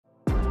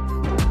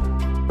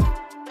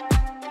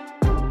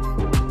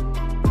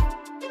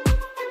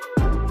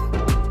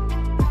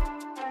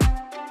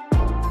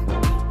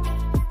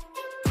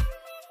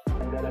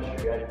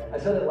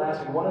said it last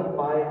week, one of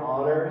my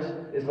honors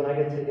is when I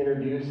get to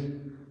introduce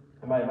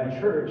my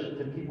church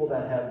to people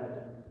that have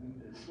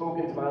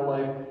spoken to my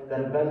life, that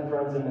have been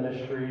friends in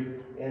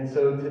ministry. And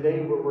so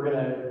today we're going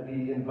to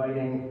be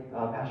inviting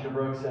Pastor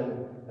Brooks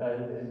and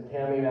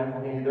Tammy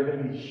McElhenny. They're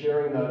going to be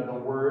sharing the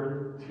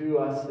word to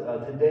us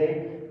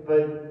today.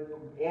 But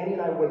Annie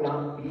and I would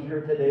not be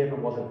here today if it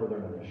wasn't for their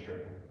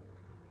ministry.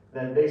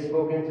 That they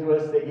spoke into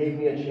us, they gave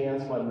me a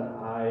chance when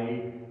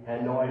I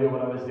had no idea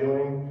what I was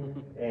doing.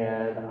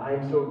 And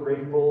I'm so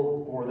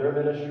grateful for their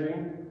ministry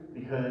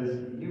because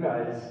you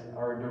guys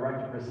are a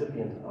direct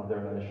recipient of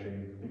their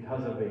ministry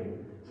because of me.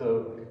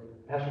 So,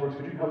 Pastor Brooks,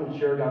 would you come and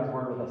share God's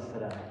word with us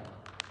today?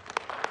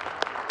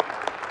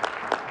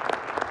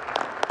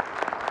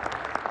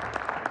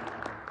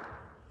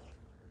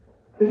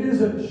 It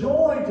is a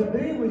joy to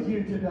be with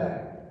you today.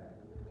 Amen.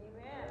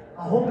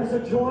 I hope it's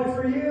a joy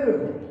for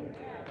you.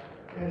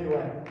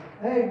 Anyway,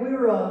 hey,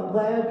 we're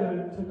glad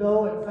to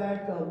know, in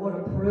fact, what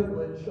a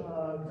privilege.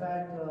 In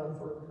fact,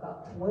 for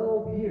about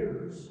 12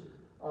 years,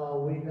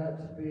 we got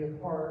to be a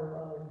part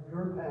of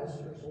your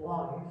pastor's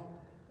life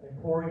and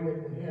pouring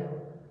into him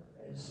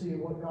and see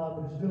what God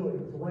was doing.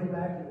 It was way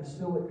back, he was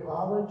still in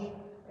college,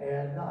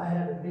 and I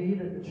had a need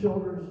in the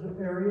children's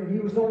area. He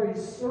was already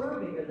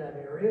serving in that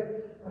area,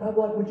 and I'm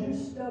like, would you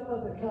step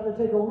up and kind of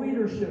take a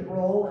leadership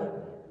role? And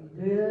he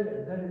did,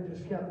 and then it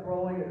just kept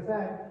growing. In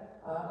fact,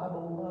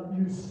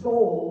 you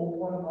stole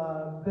one of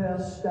my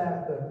best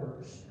staff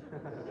members.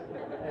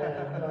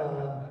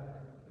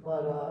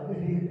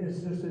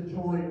 It's just a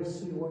joy to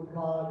see what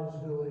God is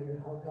doing and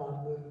how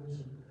God moves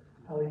and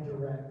how he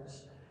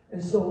directs.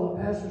 And so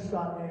Pastor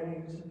Scott and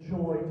Annie, it's a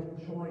joy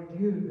to join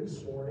you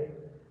this morning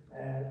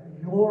at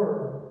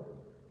your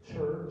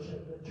church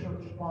and the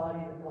church body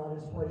that God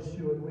has placed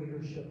you in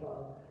leadership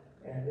of.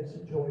 And it's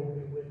a joy to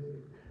be with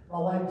you. My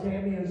wife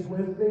Tammy is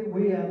with me.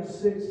 We have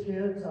 6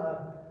 kids.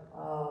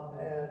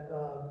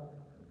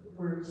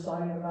 We're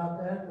excited about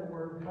that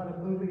we're kind of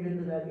moving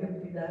into that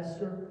empty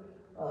nester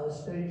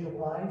stage of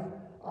life.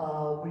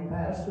 We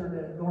pastored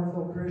at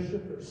Northville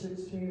Christian for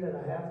 16 and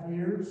a half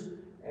years,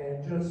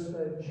 and just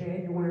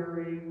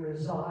January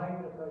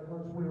resigned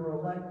because we were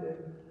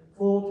elected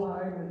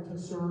full-time and to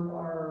serve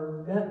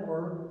our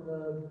network,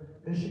 the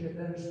Michigan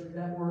Ministry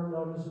Network,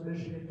 known as the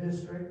Michigan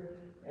District.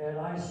 And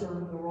I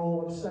served the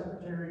role of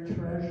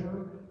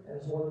Secretary-Treasurer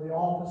as one of the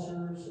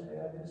officers,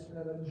 and it's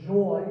been a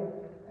joy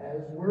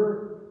as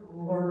we're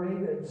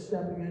learning and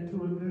stepping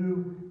into a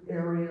new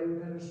area of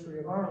ministry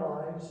of our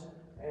lives.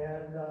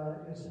 And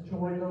it's a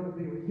joy, though, to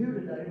be with you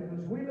today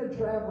because we've been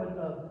traveling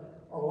to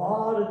a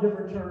lot of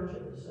different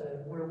churches,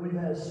 and where we've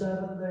had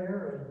 7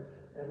 there,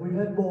 and we've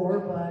had more,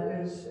 but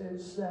it's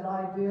that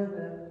idea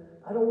that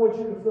I don't want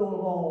you to feel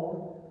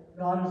alone.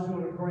 God is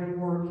doing a great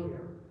work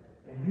here.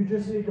 And you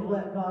just need to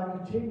let God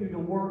continue to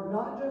work,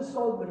 not just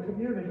on the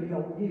community,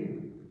 on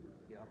you.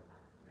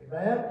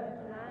 Amen?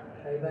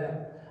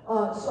 Amen.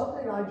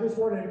 Something I just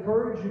want to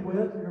encourage you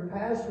with, your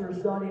pastor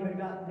has not even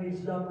gotten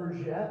these numbers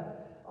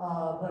yet,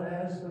 but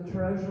as the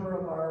treasurer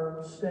of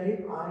our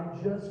state, I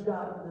just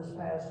got it this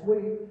past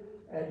week,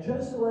 and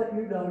just to let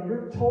you know,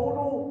 your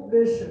total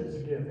missions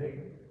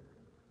giving,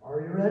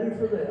 are you ready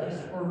for this,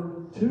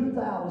 for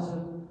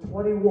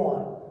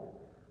 2021,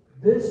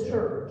 this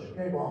church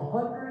gave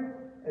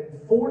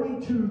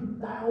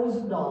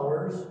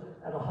 $142,000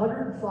 and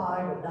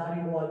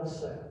 105.91.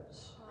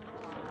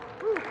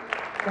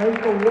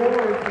 Thank the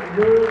Lord for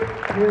your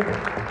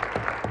giving.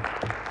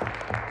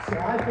 So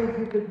I think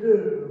you can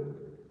do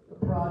the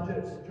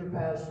projects that your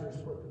pastor's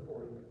put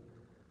before you.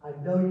 I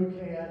know you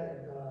can,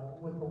 and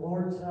with the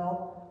Lord's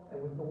help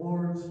and with the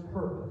Lord's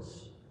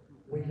purpose,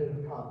 we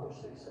can accomplish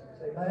these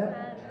things. Amen?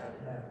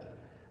 Amen.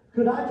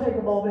 Could I take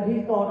a moment?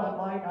 He thought I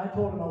might. I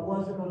told him I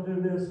wasn't going to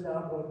do this.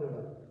 Now I'm going to do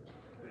it.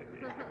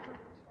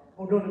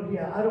 We're going to,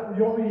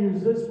 you want me to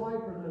use this mic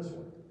or this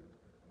one?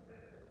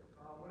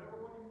 Whatever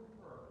one you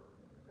prefer.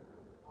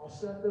 I'll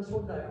set this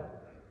one down.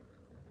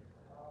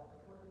 I'll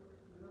put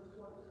this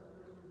one, set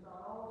this one down,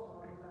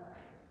 also on the back.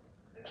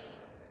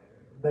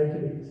 Make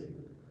it easy.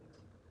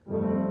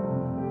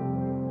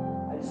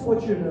 I just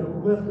want you to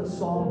lift a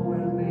song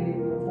with me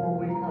before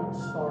we kind of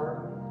start.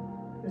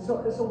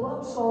 It's a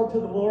love song to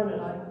the Lord,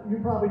 and you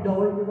probably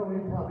know it. You don't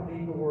even probably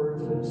need the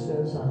words, but it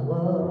says, I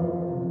love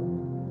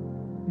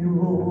you,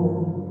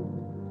 Lord.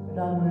 And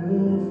I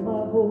lift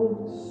my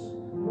voice,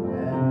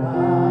 and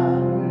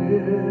I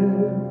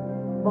lift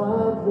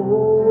my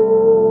voice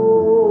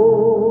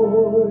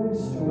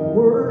to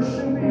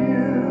worship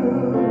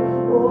you,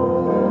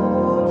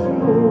 oh, to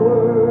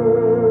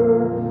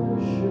worship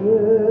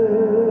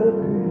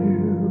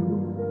you,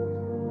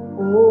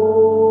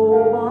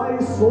 oh,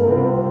 my soul,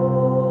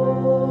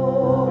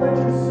 let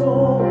your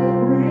soul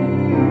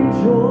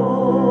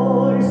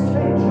rejoice,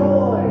 take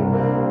joy,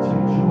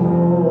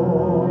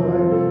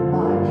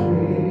 my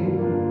King,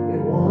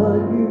 in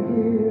what you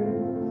hear,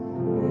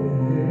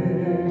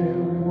 in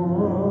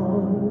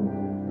what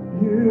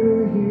you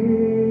hear.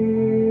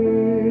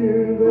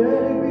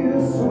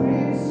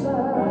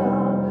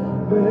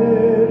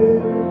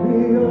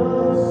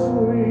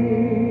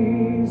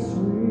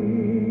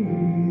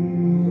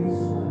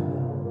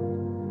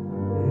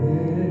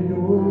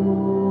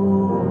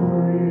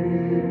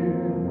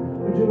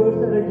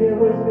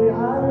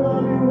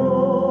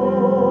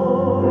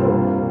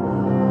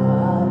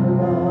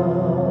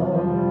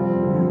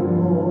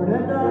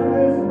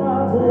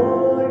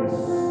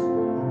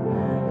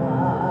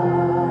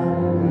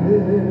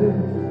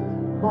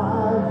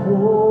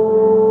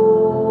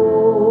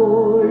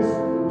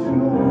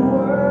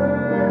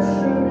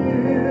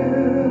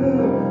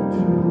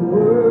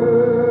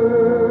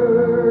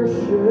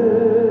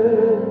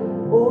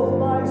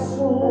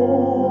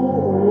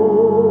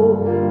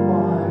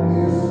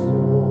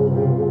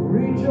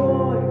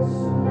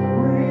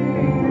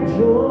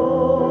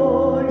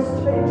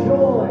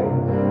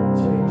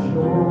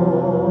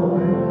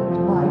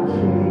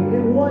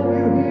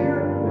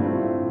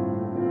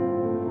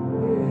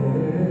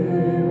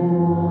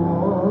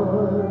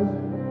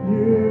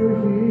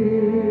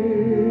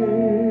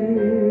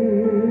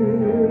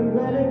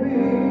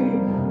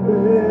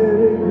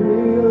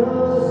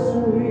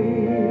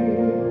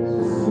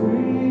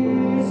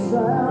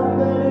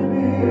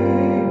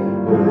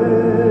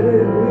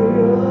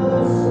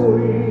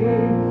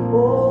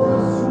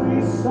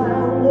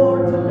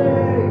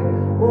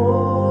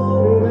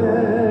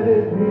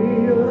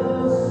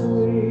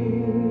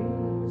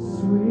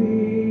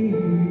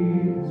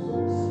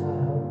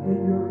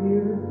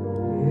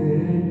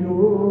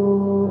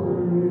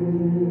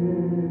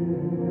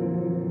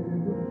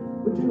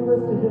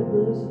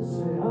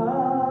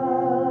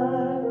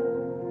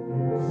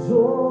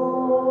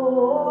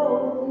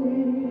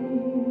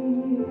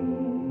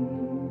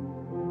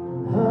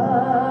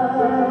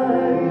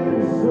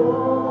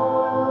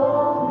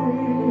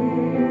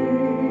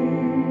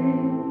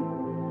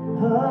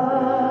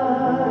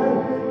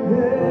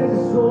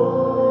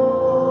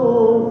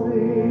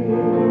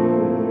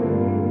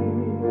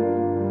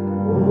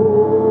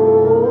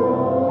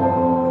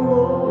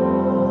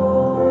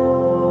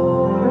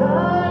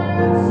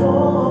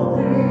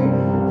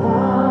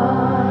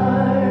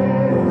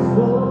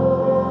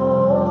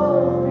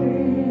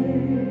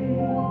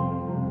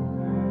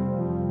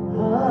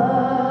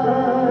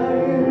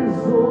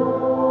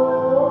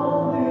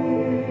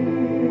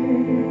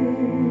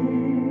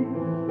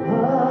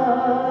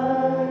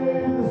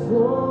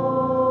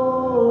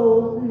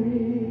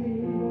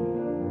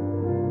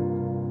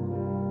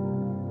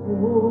 Apologies.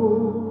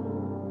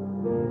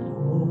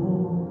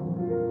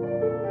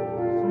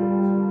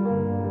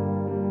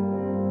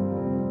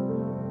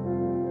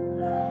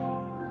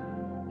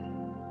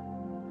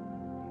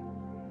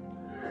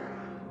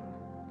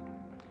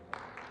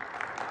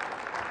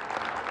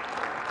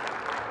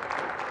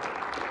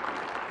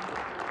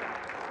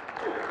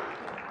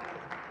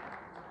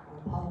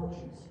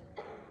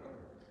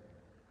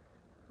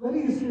 Let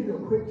me just give you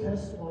a quick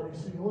testimony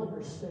so you'll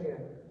understand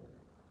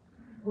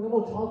what I'm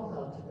going to talk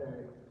about today.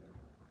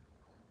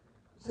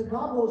 So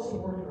God wants to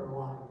work in our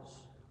lives.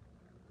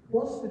 He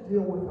wants to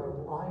deal with our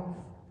life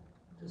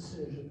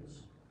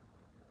decisions.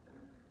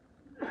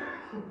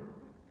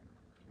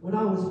 When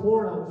I was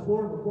born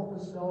with what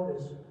was known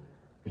as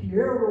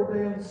Pierre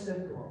Robin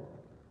syndrome.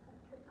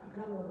 I've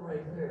got one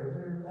right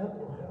there. That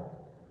will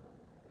help.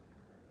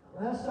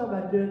 Last time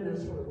I did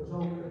this when it was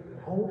open,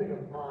 holding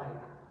a mic,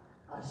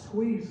 I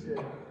squeezed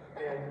it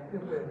and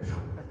it went.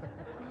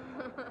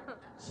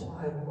 So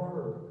I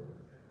learned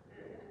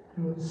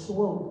to do it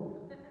slowly.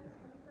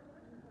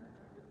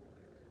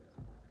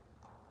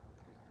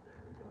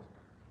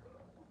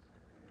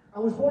 I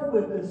was born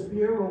with this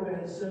Pierre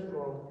Robin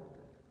syndrome,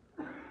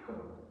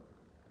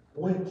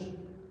 which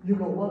you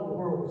go, what in the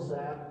world was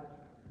that?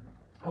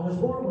 I was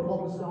born with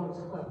what was known as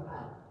cleft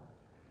palate.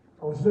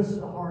 I was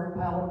missing the hard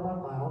palate of my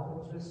mouth. I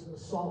was missing the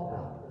soft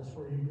palate. That's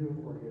where your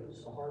uvula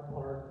is. The hard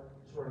part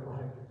is right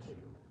behind your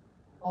teeth.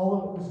 All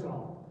of it was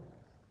gone.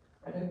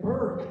 And it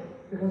burned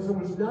because there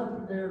was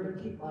nothing there to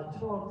keep my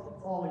tongue from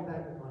falling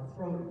back in my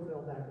throat. It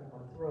fell back in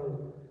my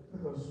throat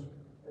because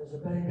as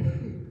a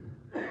baby,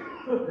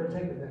 they're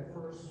taking that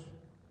first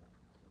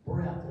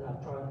breath that I'm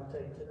trying to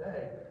take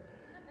today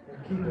and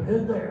keep it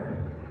in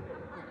there.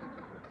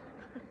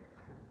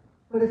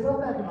 But it fell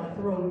back in my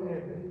throat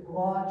and it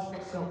lodged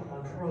itself in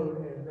my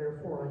throat, and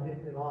therefore I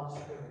didn't get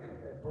oxygen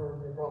at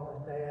birth. They brought my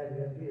dad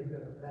in. He had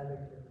been a medic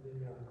in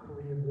the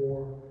Korean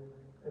War.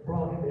 They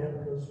brought him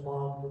in because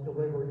Mom, the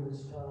delivery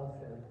was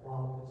tough and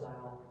Mom was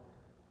out.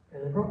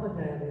 And they brought my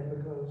dad in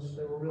because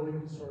they were really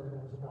concerned I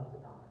was about to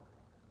die.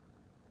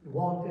 He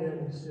walked in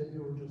and he said,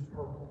 "You were just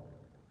purple.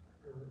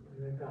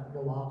 You ain't got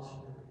no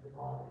oxygen in your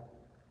body."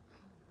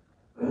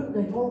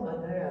 They told my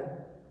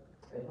dad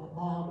and my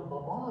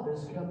mom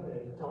has kept a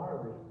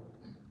diary,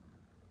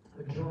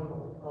 a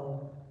journal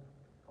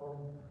of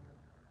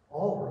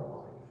all her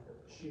life that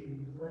she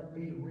let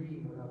me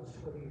read when I was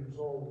 20 years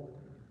old,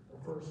 the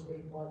first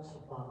 8 months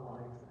of my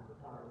life in her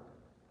diary.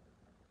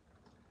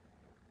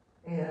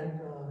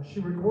 And she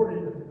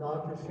recorded that the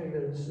doctors came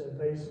in and said,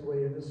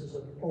 basically, and this is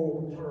an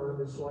old term,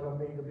 and so I don't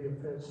mean to be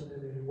offensive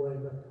in any way,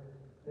 but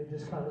they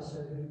just kind of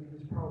said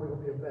he's probably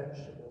going to be a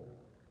vegetable.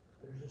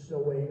 There's just no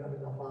way he got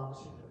enough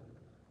oxygen.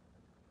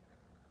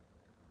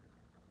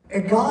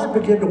 And God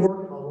began to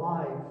work in my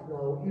life,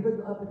 though,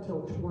 even up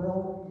until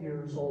 12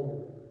 years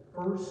old.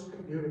 First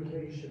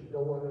communication,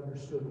 no one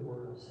understood a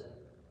word I said.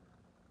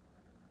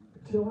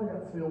 Until I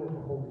got filled with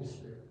the Holy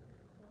Spirit.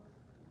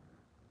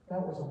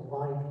 That was a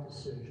life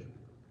decision.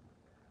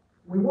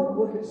 We want to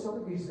look at some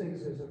of these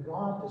things as a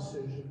God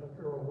decision, but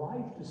they're a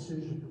life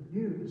decision for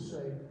you to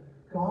say,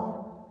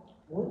 God,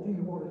 what do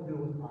you want to do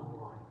with my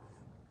life?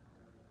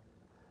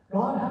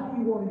 God, how do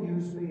you want to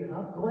use me? And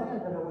I'm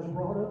glad that I was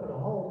brought up in a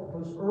home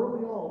because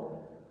early on,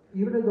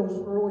 even in those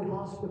early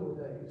hospital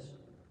days,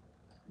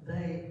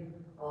 they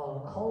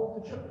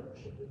called the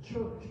church, and the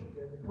church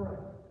began to pray.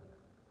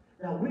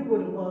 Now, we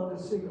would have loved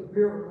to see a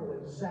miracle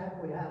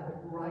exactly happen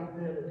right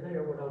then and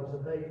there when I was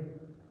a baby.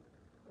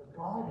 But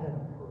God had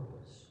a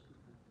purpose.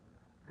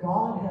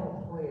 God had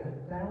a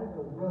plan down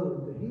the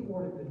road that He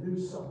wanted to do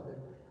something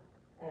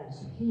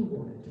as He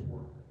wanted to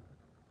work,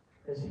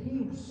 as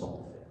He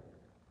saw fit.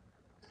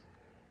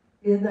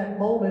 In that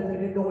moment, they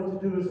didn't know what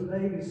to do as a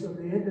baby, so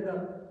they ended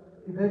up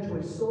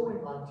eventually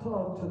sewing my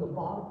tongue to the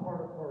bottom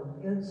part or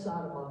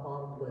inside of my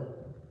bottom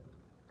lip.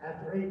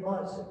 After 8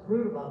 months, it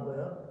grew to my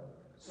lip,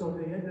 so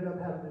they ended up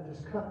having to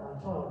just cut my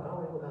tongue. I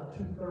only have about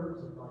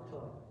 2/3 of my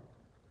tongue.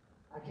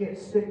 I can't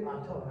stick my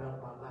tongue out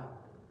of my mouth,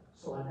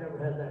 so I never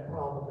had that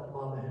problem that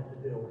Mama had to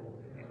deal with.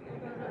 I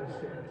can't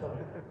stick my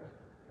tongue.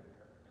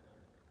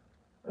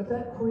 But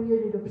that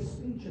created a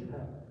speech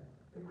impediment.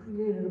 It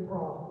created a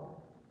problem.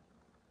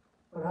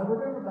 But I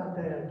remember my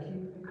dad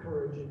keep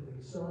encouraging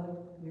me, son,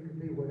 you can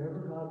be whatever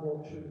God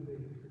wants you to be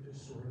if you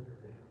just surrender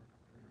to Him.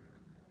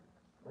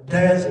 My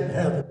dad's in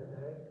heaven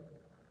today.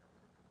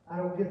 I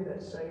don't get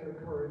that same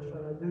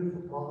encouragement I do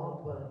from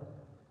Mom, but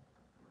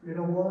you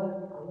know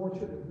what? I want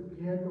you to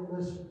begin to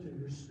listen to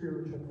your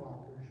spiritual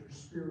fathers, your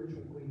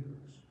spiritual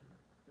leaders.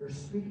 They're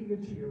speaking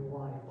into your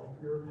life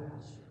like you're a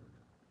pastor.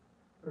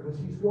 Because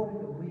He's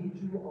wanting to lead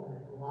you on a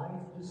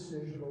life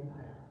decisional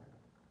path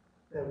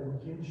that will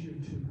get you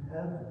to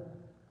heaven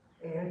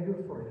and your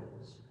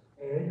friends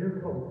and your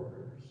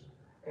coworkers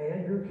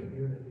and your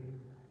community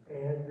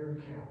and your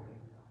county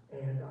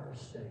and our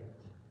state.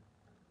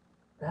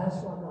 That's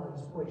why God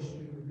has placed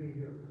you to be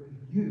here, because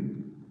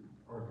you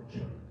are the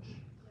church.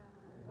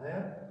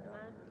 Amen?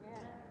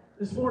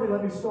 This morning,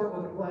 let me start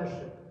with a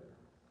question.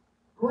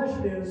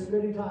 Question is,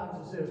 many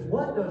times it says,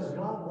 what does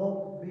God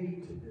want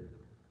me to do?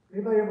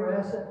 Anybody ever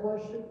ask that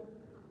question?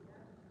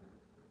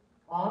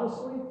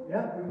 Honestly?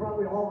 Yeah, we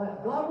probably all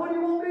have. God, what do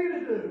you want me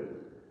to do?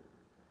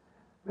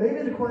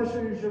 Maybe the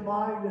question in your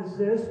mind is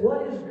this: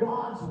 what is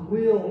God's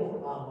will for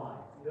my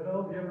life? You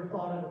know, have you ever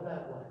thought of it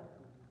that way?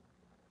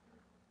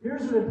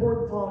 Here's an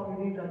important thought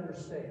you need to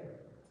understand.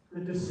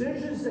 The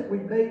decisions that we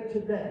make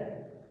today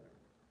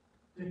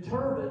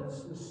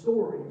determines the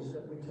stories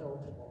that we tell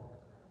tomorrow.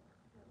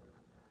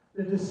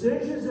 The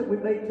decisions that we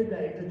make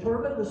today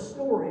determine the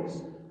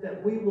stories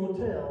that we will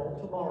tell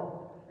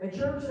tomorrow. And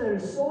church, that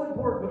is so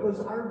important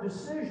because our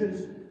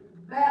decisions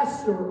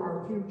master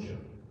our future.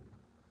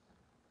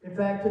 In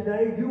fact,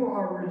 today you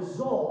are a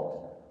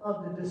result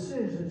of the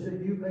decisions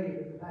that you made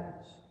in the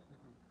past.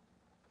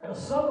 Now,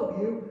 some of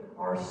you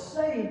are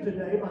saved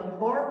today by the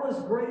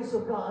marvelous grace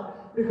of God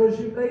because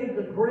you made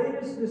the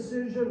greatest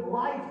decision,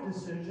 life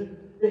decision,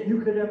 that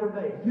you could ever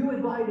make. You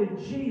invited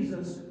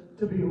Jesus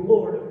to be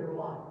Lord of your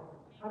life.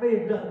 How many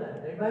have done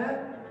that?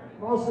 Amen?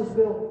 Across this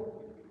building.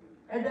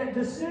 And that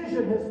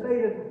decision has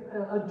made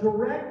a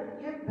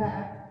direct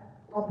impact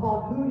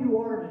upon who you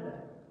are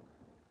today.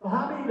 Well,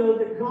 how many know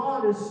that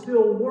God is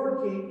still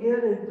working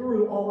in and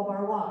through all of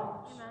our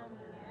lives?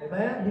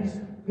 Amen?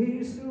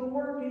 He's still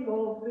working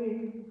on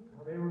me.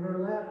 I mean,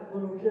 remember that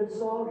little kid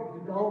song?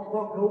 If you don't,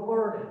 well, go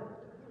burn it.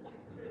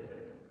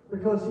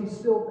 Because He's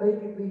still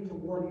making me to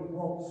what He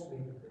wants me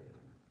to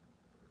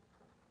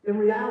be. In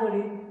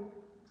reality,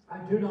 I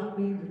do not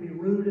mean to be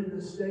rude in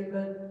this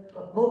statement,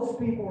 but most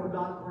people are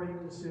not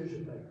great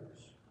decision makers.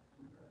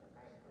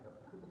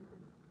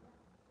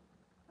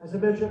 As I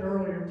mentioned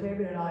earlier,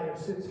 Tammy and I have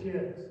 6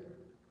 kids.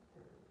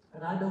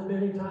 And I know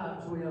many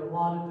times we had a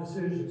lot of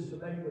decisions to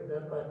make with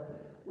them,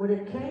 but when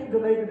it came to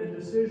making a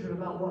decision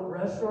about what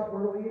restaurant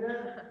we're going to eat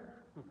at,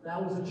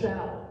 that was a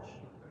challenge.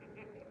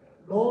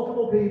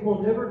 Multiple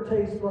people, different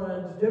taste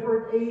buds,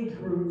 different age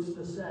groups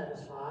to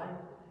satisfy.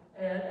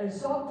 And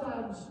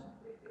sometimes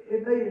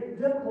it made it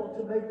difficult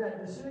to make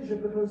that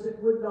decision because it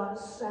would not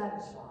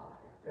satisfy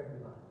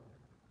everybody.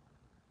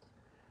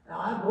 Now,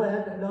 I'm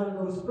glad that none of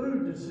those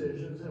food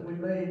decisions that we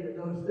made in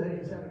those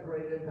days had a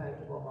great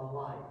impact upon my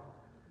life.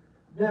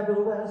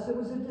 Nevertheless, it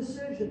was a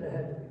decision that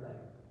had to be made.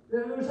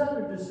 There's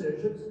other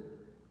decisions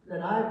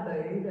that I've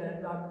made,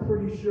 and I'm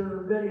pretty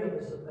sure many of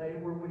us have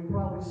made, where we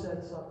probably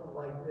said something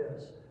like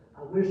this: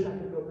 I wish I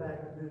could go back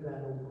and do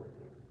that over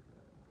again.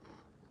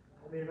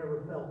 Have you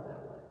ever felt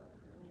that way?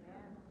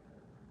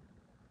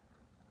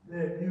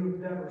 That you've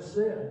never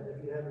said,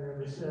 if you haven't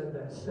ever said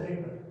that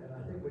statement, and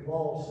I think we've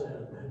all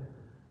said that,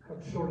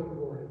 come short of the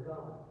glory of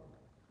God.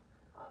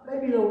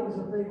 Maybe it was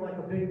a thing like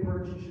a big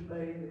purchase you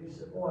made that you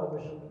said, boy, I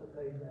wish I would have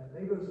made that.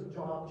 Maybe it was a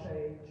job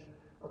change,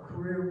 a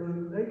career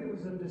move. Maybe it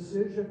was a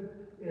decision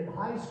in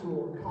high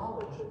school or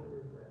college that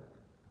you regret.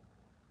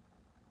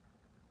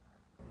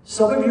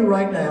 Some of you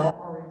right now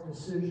are in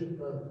decision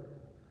mode.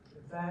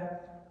 In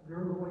fact,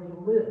 you're going to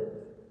live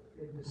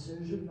in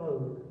decision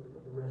mode for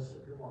the rest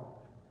of your life.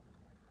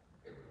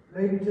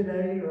 Maybe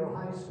today you're a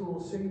high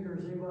school senior.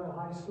 Is anybody in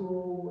high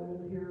school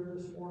in here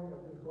this morning?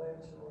 I'm just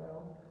glancing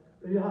around.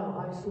 You know how the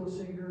high school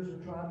seniors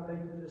are trying to make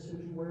the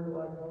decision: where do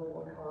I go?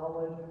 What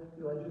college?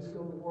 Do I just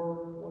go to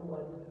work? What do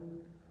I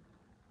do?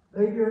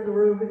 Maybe you're in the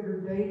room and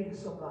you're dating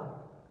somebody.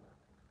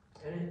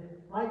 And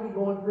it might be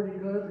going pretty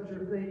good, but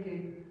you're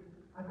thinking,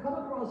 I've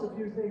come across a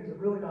few things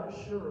I'm really not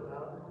sure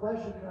about. The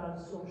question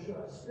comes, so should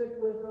I stick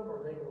with them?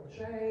 Are they going to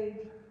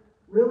change?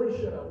 Really,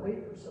 should I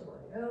wait for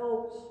somebody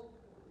else?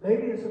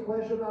 Maybe it's a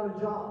question about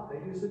a job.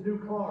 Maybe it's a new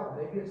car.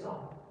 Maybe it's a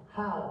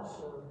house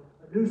or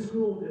a new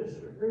school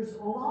district. There's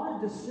a lot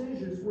of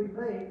decisions we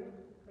make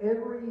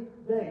every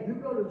day. You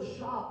go to the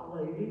shop,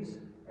 ladies,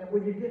 and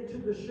when you get to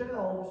the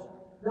shelves,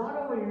 not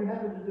only are you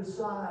having to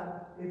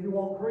decide if you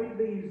want green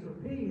beans or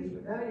peas,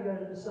 but now you got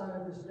to decide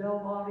if it's Del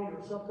Monte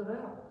or something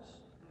else.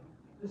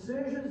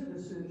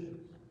 Decisions.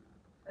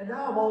 And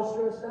now I'm all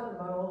stressed out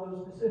about all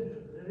those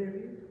decisions. Any of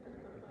you?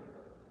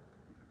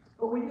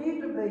 But we need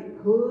to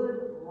make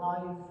good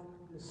life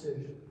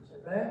decisions.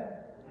 Amen?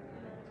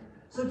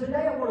 So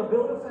today I want to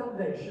build a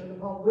foundation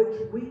upon which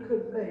we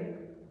could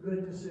make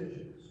good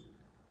decisions.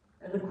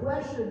 And the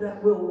question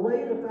that will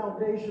lay the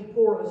foundation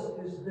for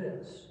us is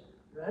this.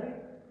 Ready?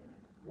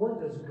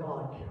 What does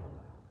God care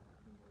about?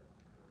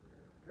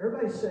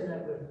 Everybody say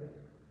that with me.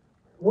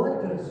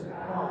 What does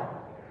God?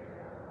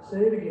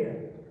 Say it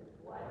again.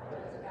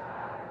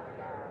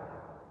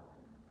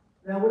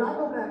 Now, when I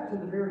go back to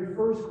the very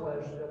first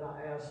question that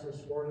I asked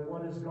this morning,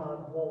 what does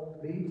God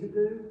want me to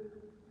do?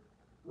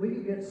 We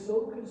can get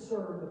so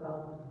concerned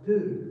about the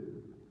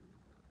do,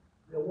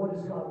 that what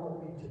does God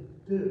want me to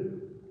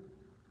do,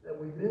 that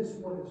we miss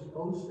what is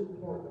most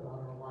important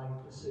about our life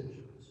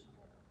decisions.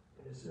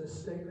 And it's this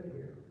statement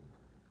here.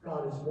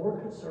 God is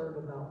more concerned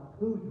about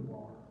who you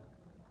are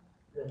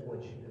than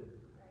what you do.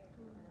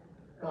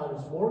 God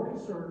is more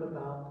concerned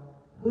about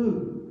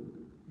who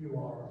you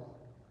are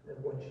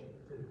than what you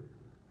do.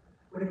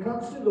 When it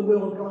comes to the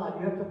will of God,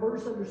 you have to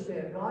first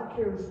understand God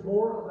cares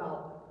more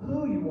about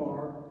who you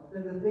are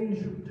than the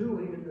things you're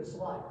doing in this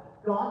life.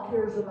 God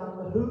cares about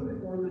the who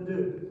before the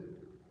do.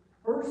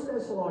 1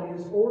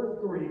 Thessalonians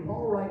 4:3,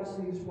 Paul writes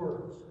these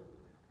words.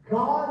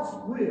 God's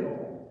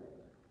will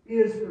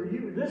is for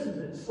you. This is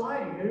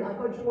exciting. I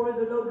thought you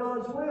wanted to know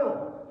God's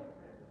will.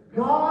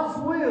 God's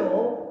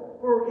will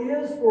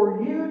is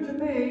for you to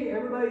be,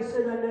 everybody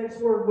say that next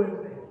word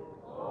with me.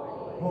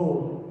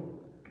 Holy.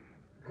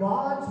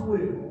 God's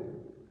will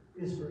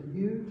is for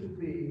you to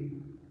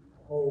be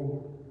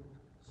holy.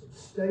 So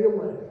stay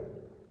away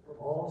from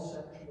all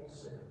sexual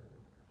sin.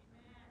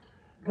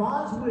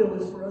 God's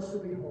will is for us to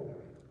be holy.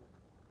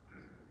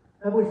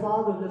 Heavenly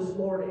Father, this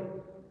morning,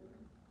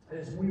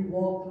 as we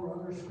walk through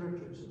other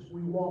scriptures, as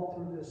we walk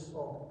through this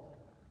psalm,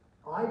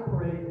 I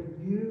pray that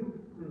you,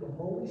 through the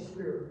Holy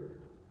Spirit,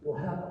 will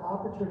have the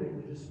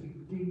opportunity to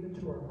speak deep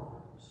into our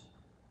lives.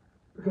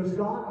 Because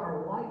God,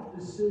 our life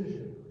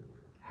decision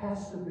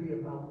has to be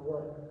about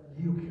what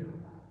you care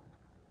about.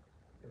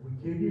 And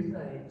we give you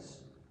thanks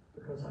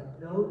because I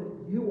know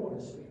that you want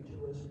to speak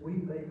to us. We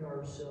make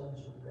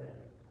ourselves ready.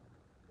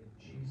 In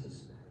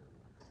Jesus'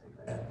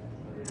 name, amen.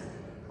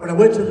 When I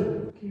went to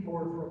the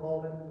keyboard for a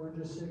moment, we're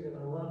just singing,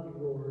 I love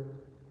you, Lord,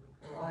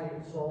 for I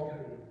exalt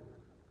thee.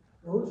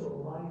 Those are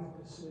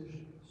life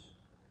decisions.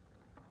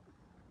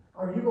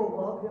 Are you going to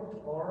love him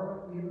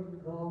tomorrow, even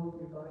though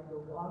you might go,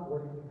 God,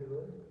 what are you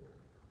doing?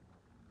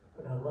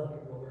 But I love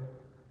you, Lord.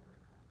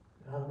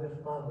 And I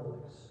lift my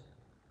voice.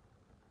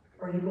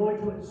 Are you going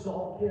to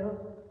exalt him,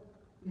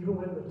 even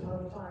when the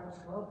tough times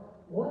come?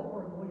 What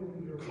are going to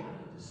be your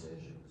life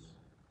decisions?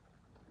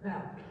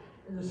 Now,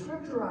 in the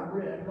scripture I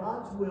read,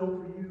 God's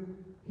will for you,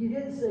 he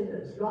didn't say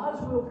this.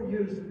 God's will for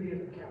you is to be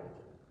an accountant.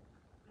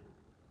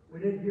 We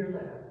didn't hear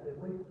that,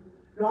 did we?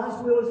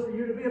 God's will is for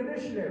you to be a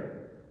missionary.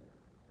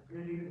 You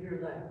didn't even hear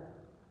that.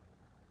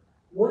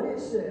 What it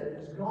said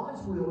is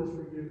God's will is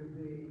for you to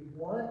be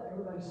what?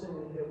 Everybody say it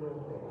will be.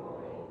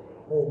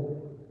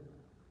 Holy.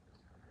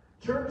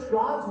 Church,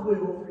 God's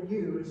will for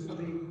you is to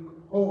be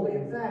holy.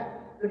 In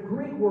fact, the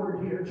Greek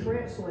word here,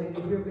 translated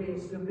here,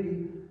 means to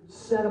be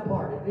set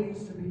apart. It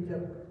means to be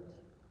different.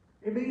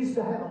 It means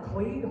to have a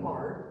clean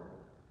heart,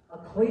 a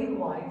clean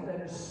life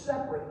that is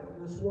separate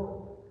from this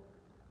world.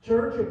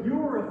 Church, if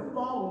you are a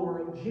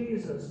follower of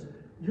Jesus,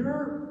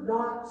 you're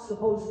not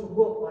supposed to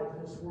look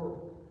like this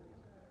world.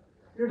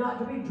 You're not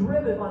to be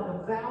driven by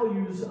the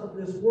values of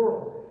this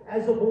world.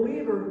 As a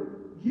believer,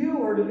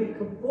 you are to be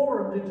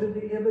conformed into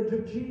the image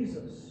of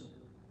Jesus.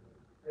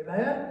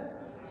 Amen?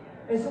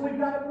 And so we've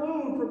got to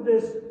move from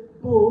this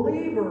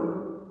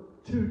believer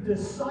to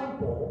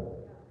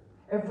disciple,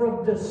 and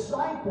from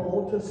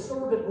disciple to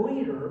servant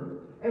leader,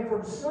 and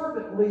from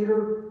servant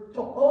leader to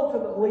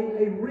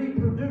ultimately a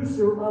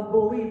reproducer of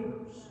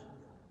believers.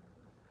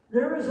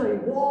 There is a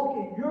walk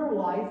in your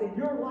life, in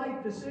your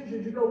life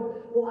decisions. You go,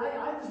 well,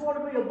 I just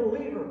want to be a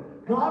believer.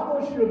 God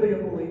wants you to be a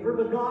believer,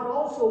 but God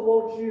also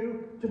wants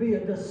you to be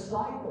a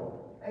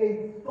disciple,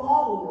 a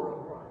follower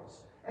of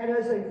Christ. And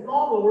as a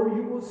follower,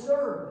 you will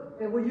serve.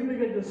 And when you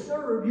begin to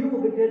serve, you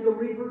will begin to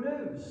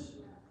reproduce.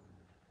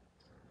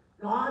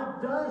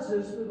 God does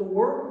this through the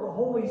work of the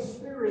Holy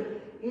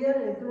Spirit in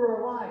and through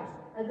our lives.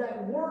 And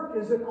that work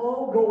is an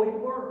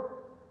ongoing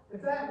work. In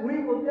fact,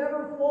 we will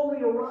never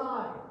fully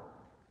arrive.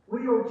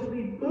 We are to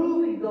be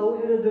moving,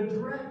 though, in a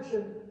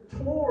direction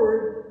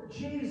toward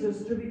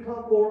Jesus to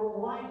become more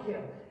like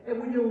him. And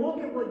when you look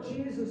at what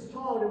Jesus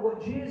taught and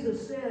what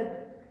Jesus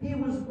said, he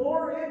was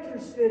more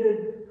interested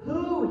in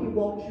who he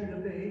wants you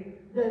to be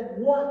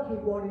than what he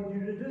wanted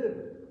you to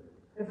do.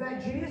 In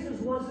fact,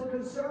 Jesus wasn't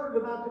concerned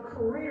about the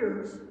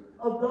careers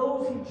of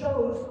those he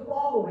chose to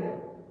follow him.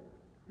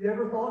 You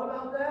ever thought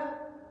about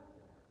that?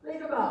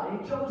 Think about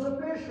it. He chose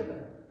a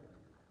fisherman.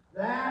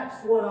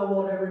 That's what I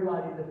want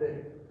everybody to be.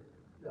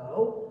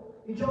 No.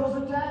 He chose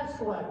a tax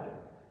collector.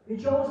 He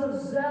chose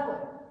a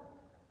zealot.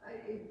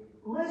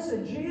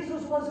 Listen,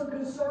 Jesus wasn't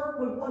concerned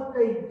with what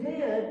they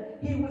did.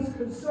 He was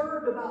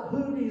concerned about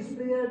who these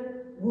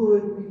men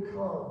would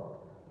become.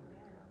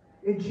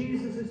 In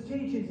Jesus'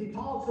 teachings, he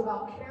talks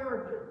about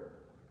character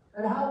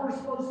and how we're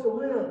supposed to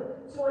live.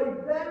 So a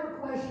better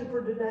question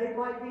for today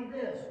might be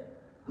this.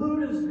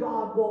 Who does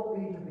God want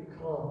me to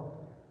become?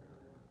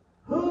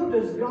 Who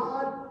does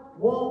God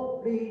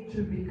want me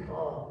to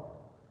become?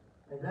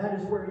 And that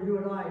is where you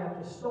and I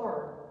have to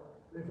start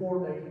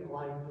before making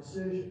life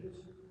decisions.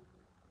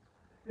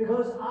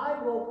 Because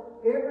I want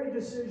every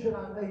decision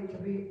I make to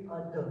be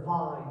a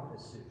divine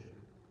decision.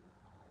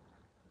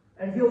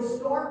 And if you'll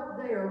start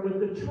there with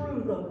the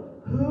truth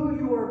of who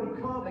you are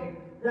becoming,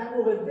 that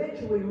will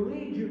eventually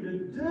lead you to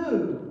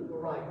do the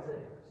right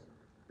things.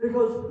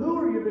 Because who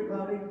are you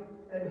becoming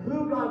and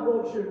who God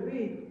wants you to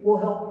be will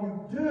help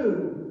you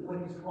do what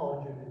he's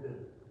called you to do.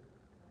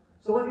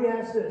 So let me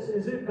ask this.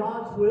 Is it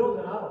God's will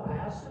that I'm a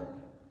pastor?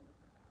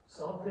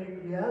 Some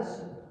think yes,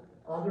 and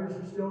others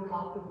are still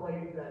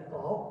contemplating that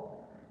thought.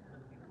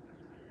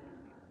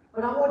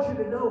 But I want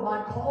you to know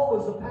my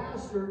call as a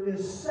pastor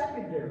is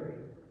secondary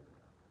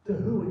to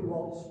who he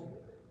wants me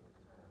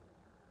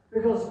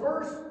to be. Because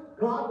first,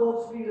 God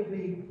wants me to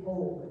be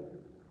holy.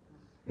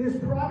 His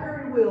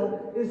primary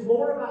will is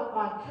more about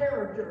my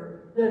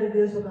character than it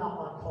is about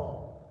my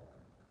call.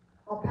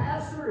 A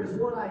pastor is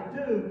what I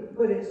do,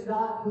 but it's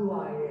not who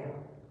I am.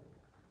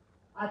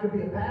 I could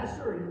be a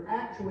pastor and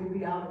actually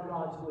be out of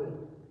God's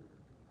will.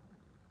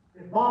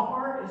 If my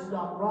heart is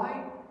not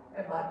right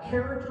and my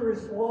character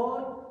is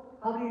flawed,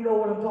 how do you know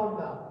what I'm talking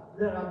about?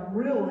 That I'm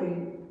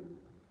really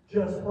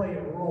just playing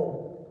a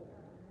role.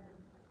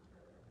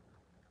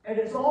 And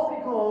it's all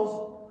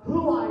because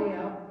who I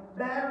am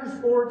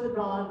matters more to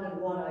God than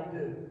what I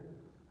do.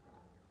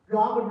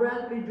 God would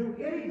rather me do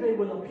anything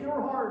with a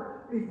pure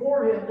heart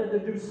before Him than to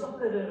do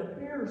something that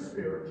appears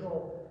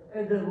spiritual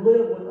and then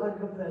live with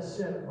unconfessed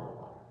sin in my life.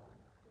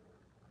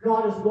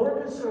 God is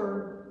more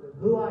concerned with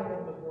who I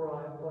am before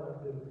what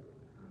I'm doing.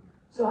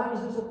 So how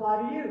does this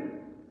apply to you?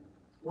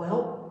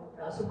 Well,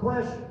 got some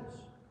questions.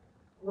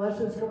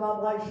 Questions come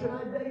up like, should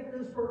I date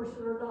this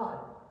person or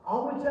not? I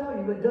would tell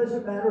you, it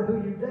doesn't matter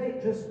who you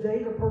date. Just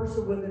date a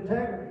person with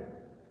integrity.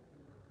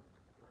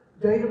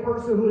 Date a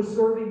person who is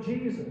serving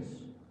Jesus.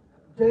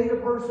 Date a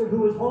person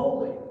who is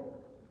holy.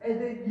 And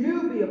then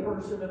you be a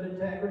person of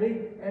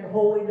integrity and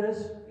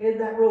holiness in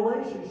that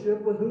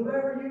relationship with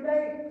whoever you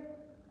date.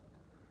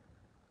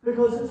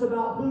 Because it's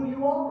about who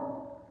you are.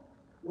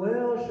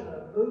 Well, should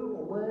I move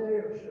away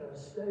or should I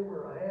stay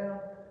where I am?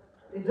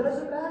 It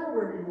doesn't matter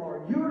where you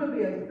are. You're to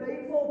be a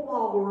faithful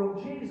follower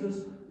of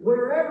Jesus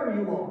wherever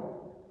you are.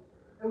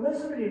 And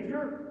listen to me,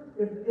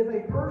 if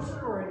a person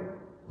or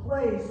a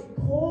place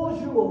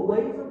pulls you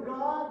away from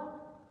God,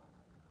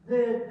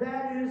 then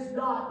that is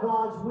not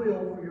God's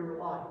will for your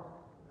life.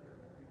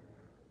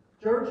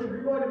 Church, if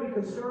you're going to be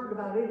concerned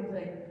about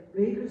anything,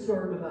 be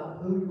concerned about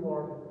who you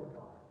are before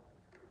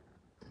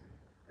God.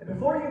 And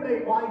before you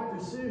make life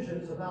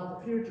decisions about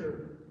the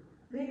future,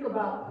 think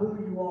about who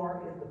you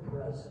are in the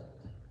present.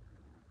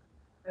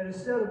 And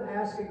instead of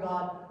asking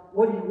God,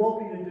 what do you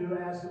want me to do,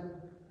 ask Him,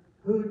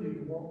 who do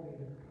you want me to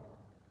become?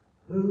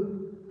 Who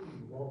do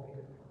you want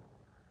me to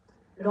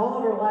become? In all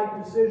of our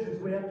life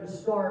decisions, we have to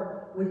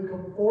start with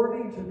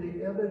conforming to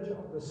the image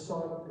of the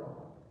Son of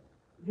God.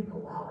 You go,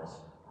 wow, that's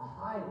a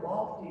high,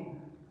 lofty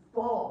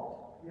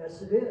thought.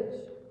 Yes, it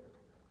is.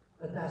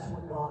 But that's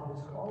what God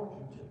has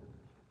called you to.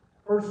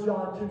 1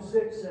 John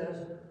 2:6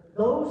 says,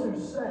 those who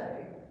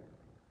say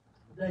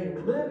they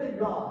live in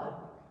God.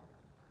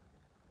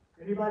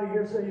 Anybody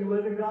here say you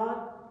live in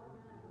God?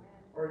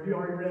 Or have you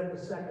already read the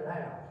second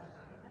half?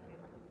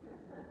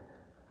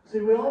 See,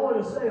 we all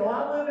want to say, oh,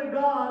 I live in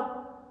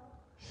God,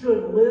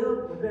 should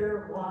live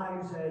their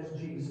lives as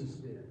Jesus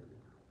did.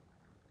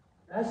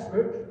 That's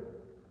Scripture.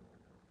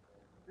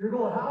 You're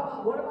going,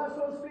 what am I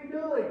supposed to be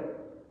doing?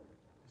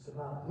 It's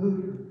about who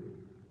you're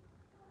being.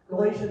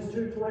 Galatians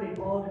 2:20,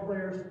 Paul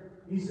declares,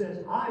 he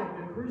says, I have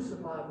been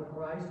crucified with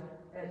Christ,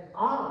 and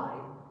I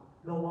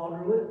no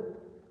longer live.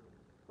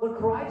 But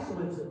Christ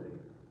lives in me.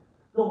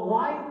 The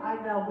life I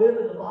now live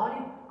in the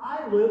body,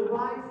 I live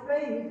by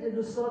faith in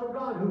the Son of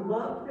God who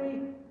loved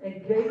me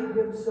and gave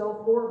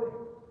Himself for me.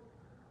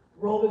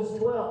 Romans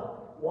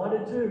 12:1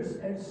 and 2.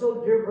 And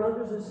so, dear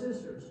brothers and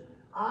sisters,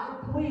 I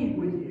plead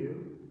with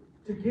you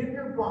to give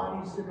your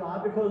bodies to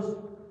God because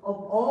of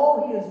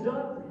all He has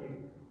done for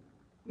you.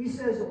 He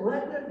says,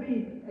 let them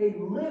be a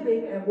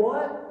living and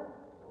what?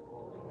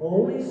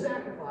 Holy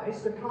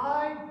sacrifice, the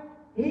kind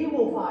He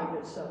will find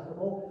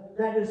acceptable.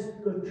 That is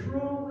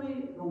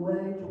truly the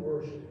way to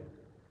worship Him.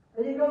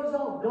 And he goes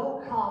on,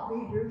 don't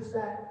copy, here's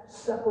that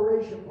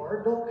separation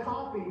part, don't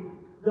copy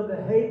the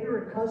behavior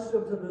and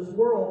customs of this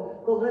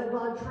world, but let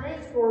God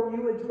transform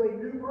you into a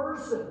new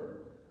person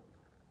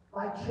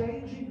by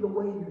changing the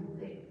way you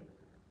think.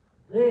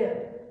 Then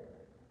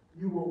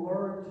you will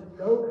learn to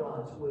know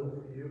God's will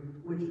for you,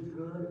 which is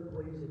good and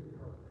pleasing and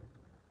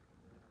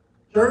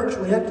perfect. Church,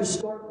 we have to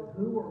start with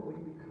who are we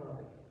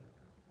becoming.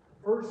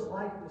 The first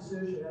life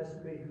decision has to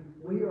be,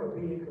 we are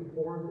being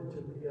conformed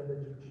into the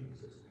image of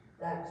Jesus.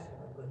 That's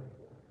what I'm living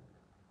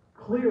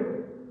for.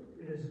 Clearly,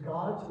 it is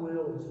God's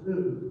will is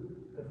who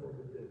that we're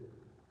to do.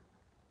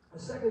 The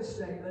second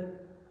statement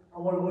I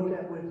want to look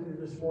at with you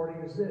this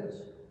morning is this.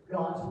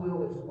 God's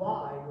will is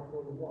why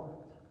before the what.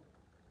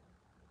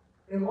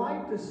 In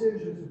life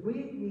decisions, we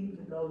need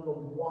to know the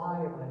why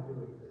am I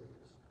doing things.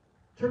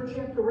 Church,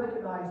 you have to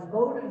recognize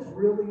motives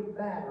really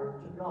matter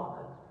to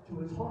God, to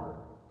His heart.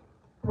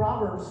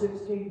 Proverbs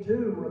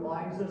 16:2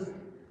 reminds us,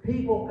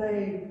 people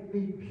may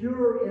be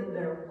pure in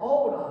their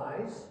own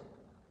eyes,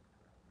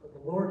 but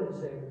the Lord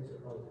examines their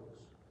motives.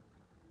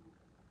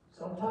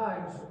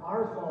 Sometimes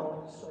our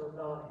thoughts are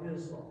not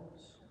His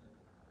thoughts.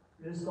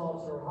 His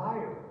thoughts are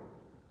higher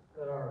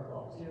than our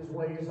thoughts. His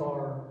ways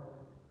are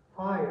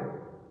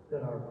higher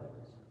than our ways.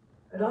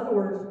 In other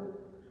words,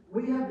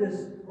 we have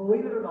this,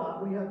 believe it or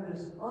not, we have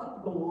this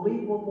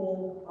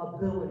unbelievable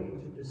ability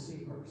to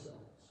deceive ourselves.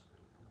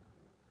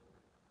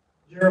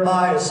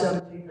 Jeremiah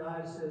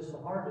 17:9 says, the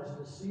heart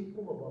is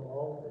deceitful above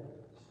all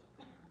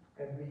things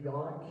and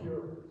beyond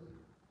cure.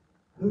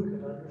 Who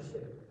can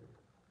understand it?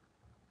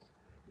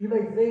 You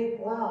may think,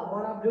 wow,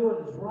 what I'm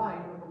doing is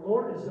right, but the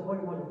Lord is the only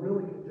one who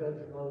really can judge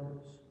your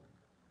motives.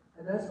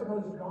 And that's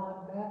because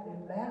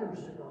it matters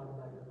to God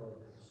about your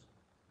motives.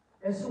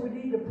 And so we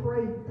need to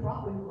pray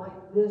probably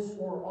like this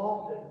more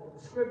often from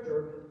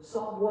Scripture.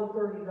 Psalm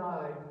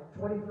 139,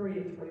 23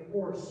 and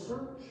 24.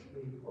 Search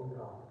me, O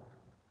God.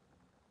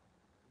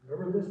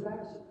 Remember this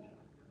passage.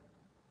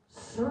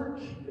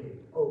 Search me,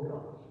 O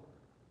God,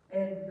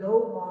 and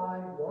know my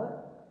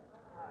what?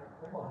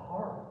 My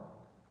heart.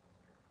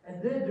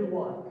 And then do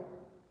what?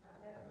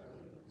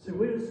 See,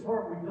 this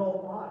part we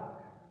don't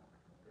like.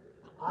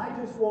 I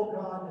just want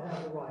God to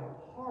have the right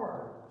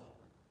heart.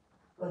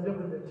 But then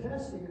when the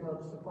testing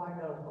comes to find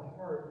out if the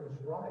heart is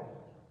right,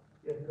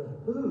 if the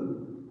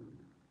who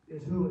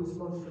is who it's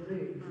supposed to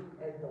be,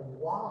 and the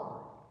why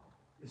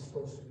is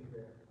supposed to be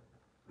there.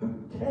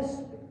 Test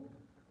me,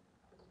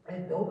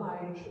 and know my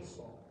anxious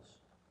thoughts.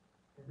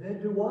 And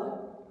then do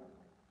what?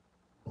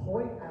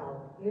 Point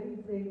out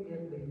anything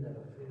in me that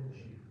offends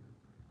you.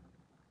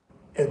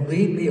 And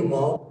lead me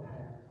along the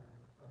path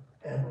of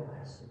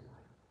everlasting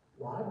life.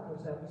 Why?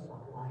 Because that was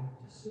my life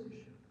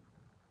decision.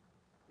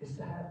 Is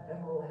to have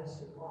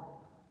everlasting life.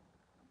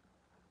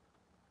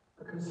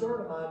 A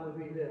concern of mine would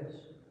be this.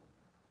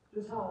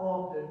 Just how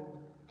often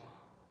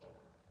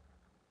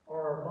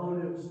are our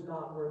motives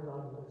not where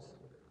God wants them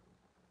to be?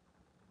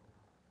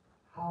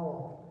 How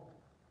often?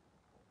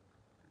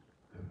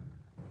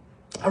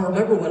 I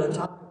remember when a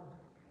time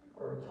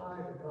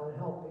that God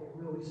helped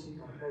me really see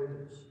my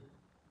motives.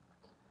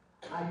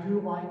 I do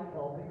like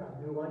helping. I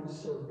do like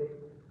serving.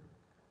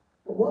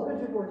 But one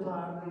particular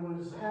time, there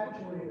was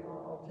actually,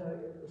 I'll tell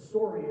you, the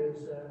story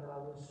is that I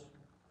was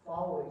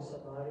following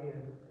somebody,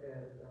 and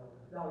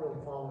not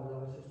really following them,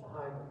 I was just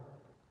behind them.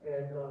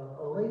 And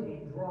a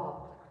lady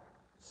dropped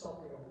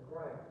something on the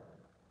ground.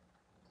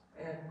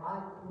 And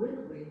I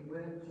quickly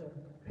went to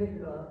pick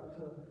it up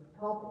to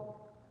help them.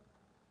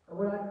 And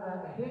when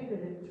I handed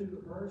it to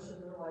the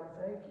person, they're like,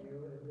 thank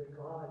you. And then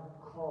God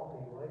caught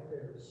me right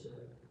there and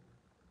said,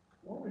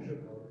 what was your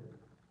motive?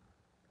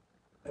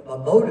 And my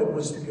motive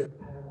was to get a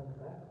pat on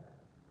the back.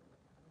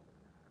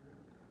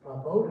 My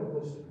motive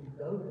was to be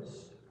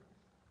noticed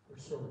for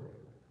serving.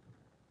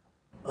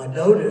 My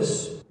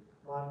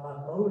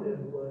motive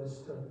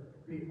was to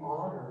be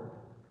honored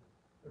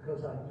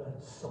because I've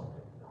done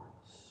something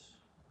nice.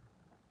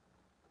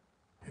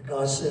 And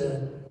God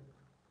said,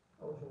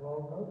 that was the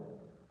wrong motive.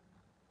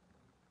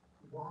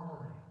 Why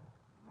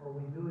are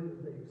we doing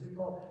things? We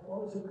thought,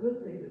 well, it was a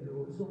good thing to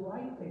do. It was the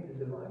right thing to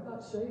do. I'm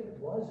not saying it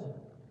wasn't.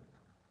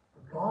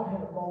 God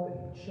had a moment,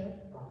 He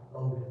checked my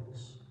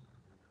motives.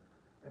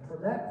 And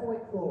from that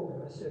point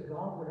forward, I said,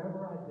 God,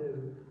 whatever I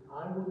do,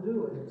 I will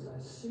do it as I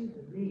see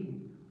the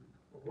need.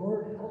 But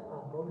Lord, help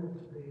my motive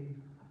to be,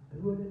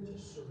 I'm doing it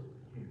to serve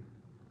you.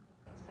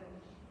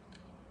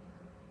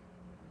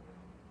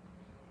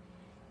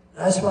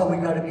 That's why we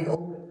got to be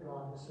open to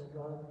God and say,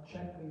 God,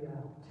 check me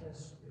out,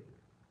 test me.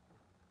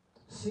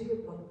 See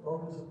if the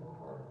motives of my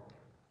heart.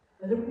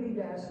 And then we need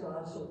to ask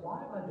God, so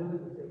why am I doing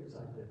the things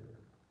I do?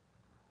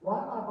 Why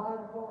am I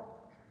buying a car?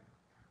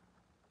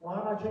 Why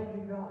am I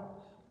changing jobs?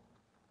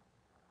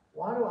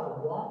 Why do I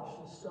watch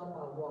the stuff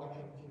I watch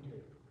on TV?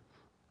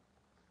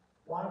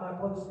 Why am I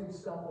posting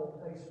stuff on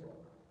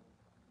Facebook?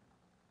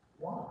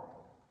 Why?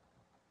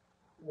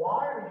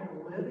 Why are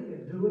you living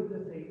and doing the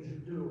things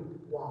you do?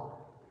 Why?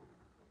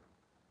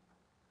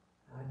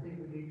 And I think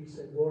we need to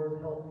say,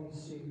 Lord, help me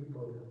see the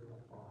motive of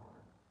my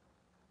heart.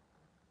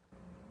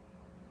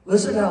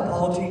 Listen how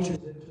Paul teaches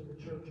it to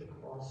the church in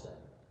Colossae.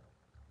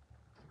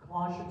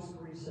 Colossians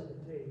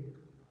 3:17.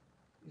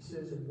 He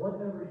says, and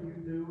whatever you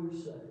do or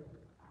say.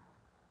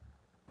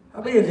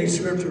 How many of these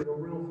scriptures are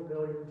real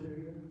familiar to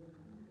you?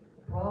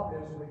 The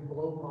problem is we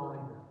blow by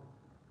them.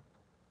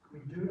 We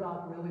do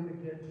not really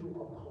begin to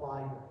apply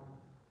them.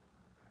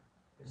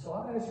 And so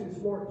I'm asking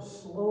this morning to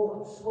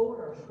slowing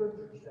our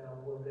scriptures down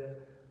a little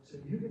bit so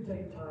you can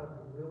take time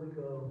to really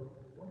go,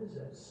 what does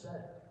that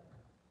say?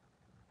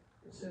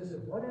 It says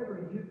that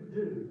whatever you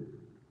do,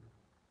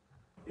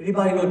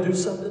 anybody going to do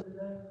something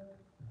today?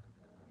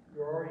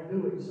 You're already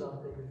doing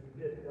something if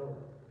you didn't know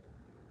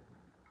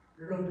it.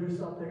 You're going to do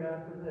something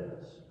after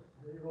this.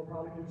 Then you're going to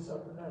probably do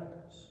something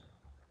else.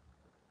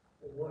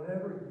 But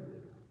whatever you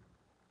do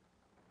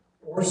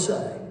or say.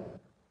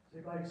 Has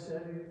anybody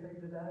said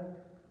anything today?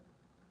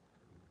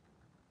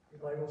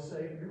 Anybody will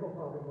say, you're going to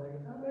probably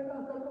think, I may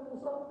not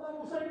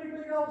will say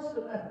anything else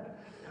today.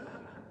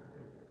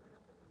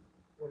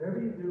 Whatever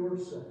you do or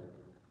say.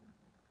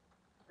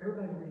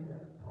 Everybody read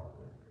that part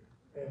with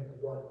me. And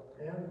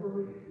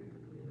whatever you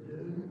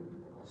do,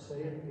 I'll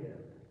say it again.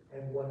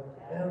 And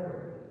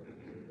whatever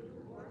you do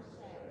or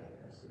say,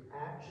 that's the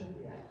action,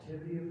 the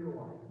activity of your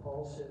life.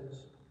 Paul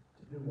says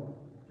to do what?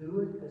 Do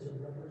it as a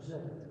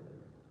representative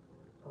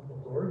of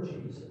the Lord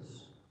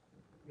Jesus,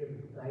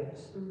 giving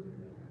thanks through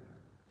him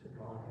to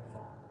God the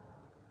Father.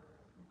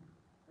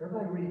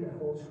 Everybody read that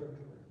whole scripture.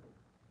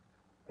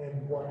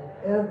 And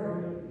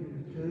whatever you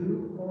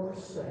do or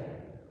say,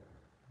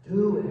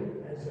 do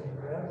it as a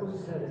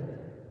representative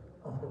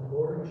of the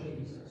Lord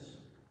Jesus,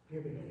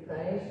 giving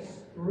thanks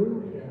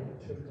through him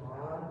to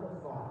God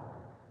the Father.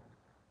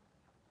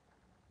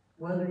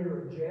 Whether you're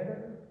a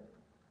janitor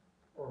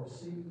or a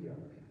CEO.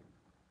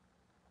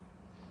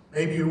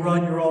 Maybe you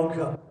run your own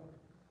company.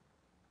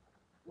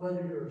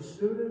 Whether you're a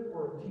student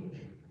or a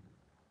teacher,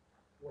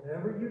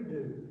 whatever you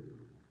do,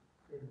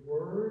 in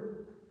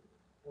word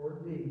or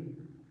deed,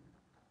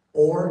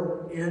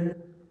 or in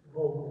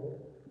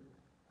vocal,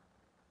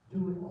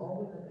 do it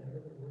all in the name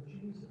of the Lord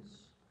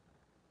Jesus.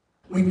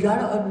 We've got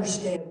to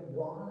understand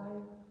why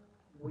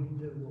we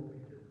do what we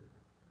do,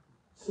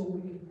 so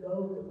we can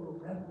know that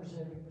we're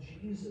representing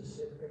Jesus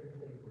in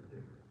everything we're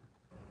doing.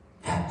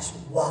 That's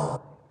why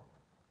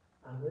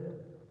I live.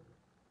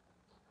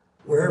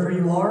 Wherever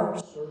you are,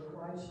 serve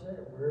Christ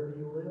there. Wherever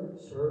you live,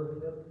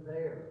 serve Him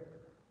there.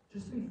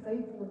 Just be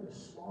faithful in the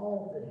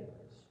small things.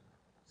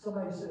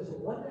 Somebody says,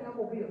 well, one day I'm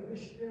going to be a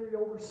missionary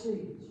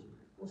overseas.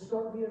 Well,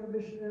 start being a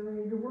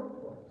missionary in your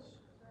workplace.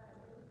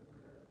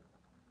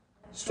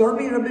 Start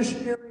being a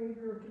missionary in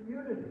your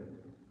community.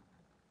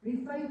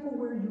 Be faithful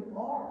where you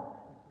are.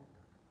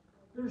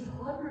 There's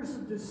hundreds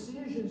of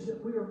decisions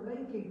that we are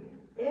making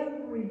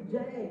every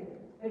day.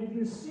 And if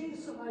you see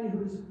somebody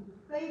who's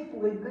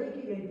faithfully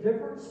making a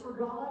difference for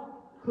God,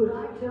 could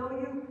I tell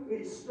you,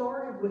 it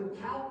started with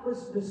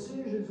countless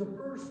decisions of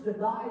first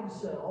denying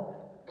self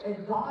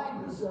and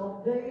dying to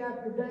self day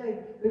after day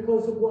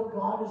because of what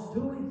God is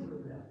doing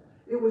through them.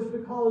 It was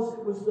because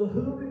it was the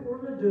who before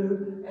the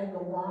do and the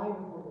why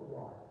before the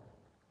why.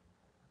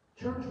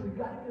 Church, we've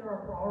got to get our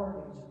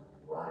priorities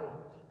right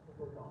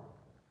before God.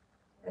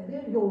 And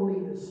then He'll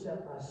lead us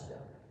step by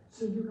step.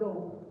 So you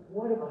go,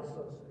 what am I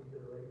supposed to be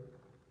doing?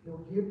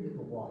 He'll give you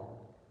the why.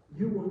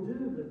 You will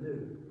do the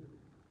do.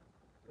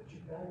 But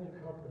you've got to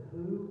become the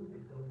who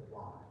and know the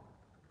why.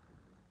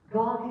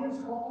 God is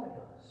calling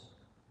us.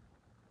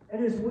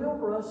 And His will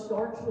for us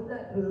starts with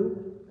that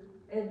who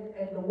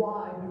and the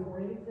why before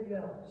anything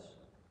else.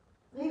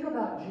 Think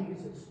about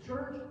Jesus.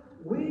 Church,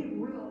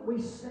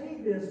 we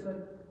say this,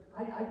 but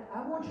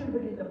I want you to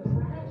begin to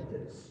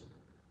practice.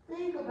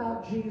 Think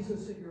about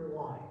Jesus in your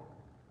life.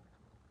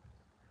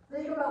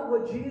 Think about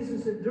what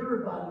Jesus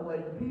endured, by the way,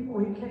 the people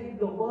He came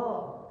to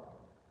love.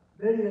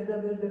 Many of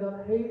them ended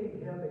up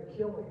hating Him and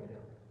killing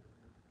Him.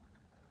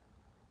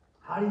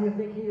 How do you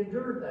think He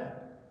endured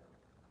that?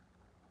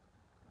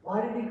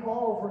 Why did He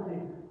call for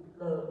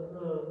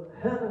the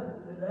heaven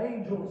and the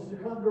angels to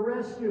come to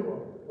rescue Him?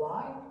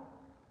 Why?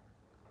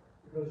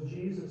 Because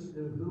Jesus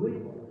knew who He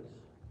was.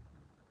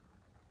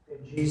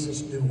 And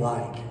Jesus knew why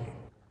He came.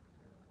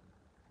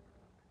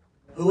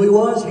 Who He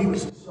was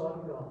the Son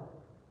of God.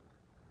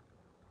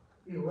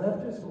 He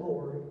left His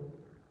glory,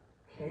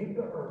 came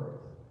to earth,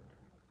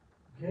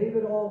 gave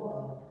it all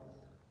up,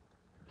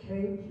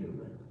 became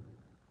human,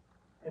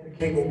 and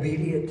became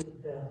obedient to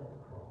death on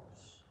the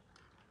cross.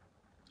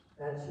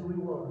 That's who He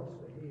was,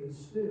 but He is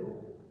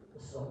still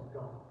the Son of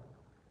God.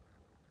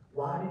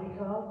 Why did He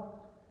come?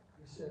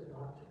 He said,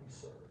 not to be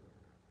served,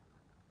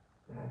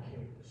 but I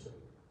came to serve.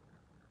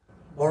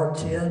 Mark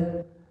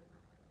 10:45,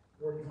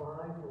 for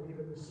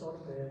even the Son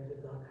of Man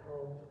did not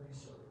come to be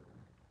served,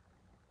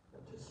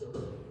 but to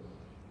serve,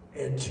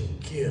 and to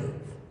give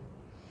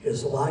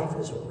His life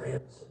as a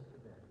ransom for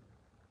them.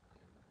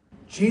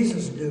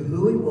 Jesus knew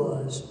who He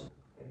was,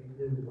 and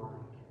He knew why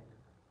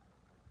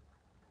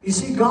He came. You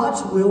see,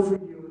 God's will for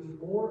you is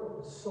more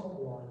of a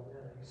someone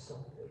than a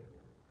something.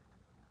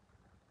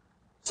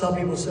 Some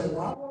people say,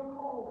 well, I want a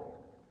calling.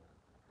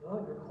 Well,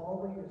 your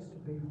calling is to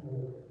be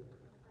holy.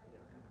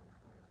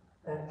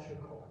 That's your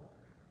calling.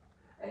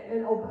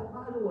 And oh,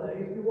 by the way,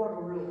 if you want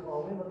a real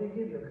calling, let me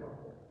give you a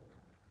couple.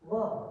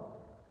 Love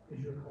is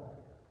your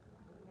calling.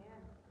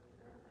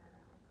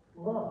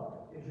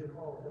 Love is your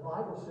calling. The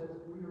Bible says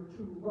we are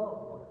to love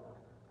one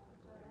another.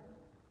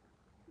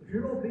 If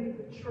you're going to be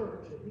the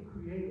church that He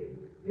created,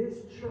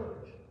 His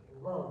church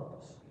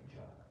loves each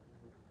other.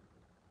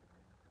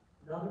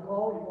 Another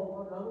call, you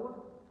want another one?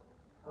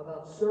 How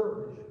about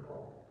serve is your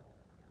calling?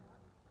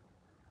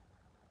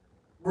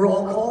 We're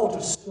all called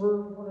to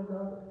serve one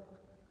another.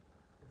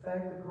 In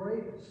fact, the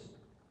greatest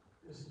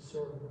is to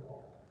serve them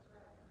all.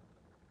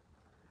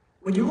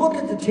 When you look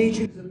at the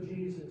teachings of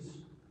Jesus,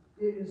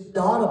 it is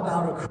not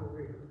about a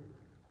career.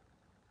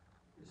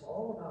 It's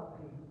all about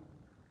people.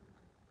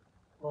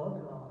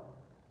 Love God,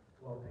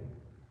 love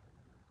people.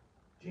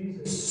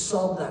 Jesus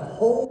summed that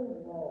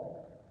whole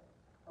law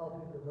up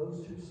into those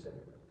two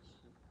statements.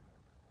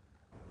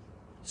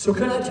 So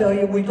can I tell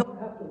you, we don't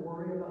have to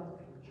worry about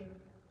the future,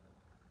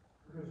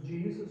 because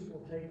Jesus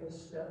will take us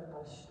step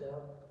by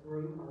step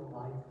through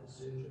our life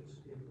decisions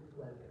if we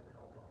let Him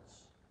help us.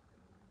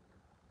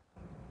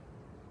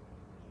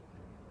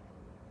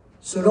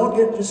 So don't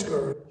get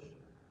discouraged.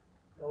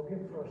 Don't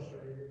get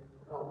frustrated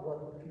about what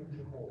the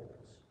future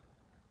holds.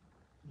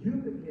 You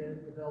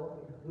begin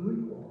developing who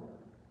you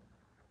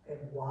are and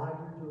why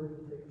you're doing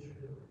the things you're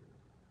doing.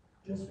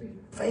 Just be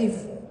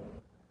faithful.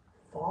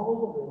 Follow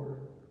the Lord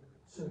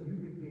so you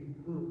can be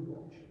who He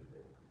wants you to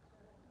be.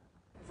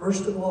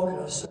 First of all,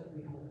 can I say,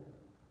 be holy.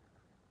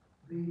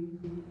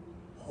 Be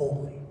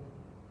holy.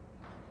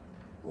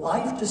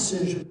 Life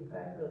decision, in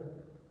fact, the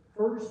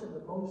first and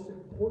the most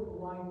important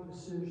life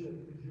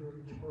decision is your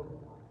eternal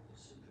life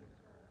decision.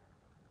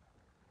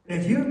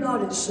 If you've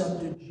not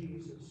accepted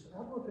Jesus, and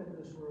I'm looking in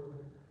this room,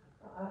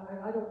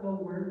 I don't know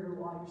where your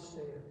life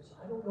stands.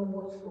 I don't know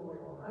what's going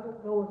on. I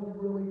don't know if you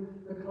really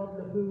become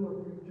the who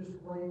or if you've just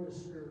played the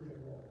spiritual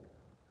role.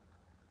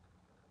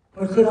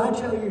 But could I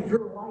tell you,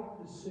 your life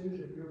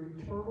decision, your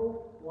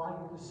eternal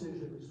life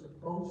decision is the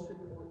most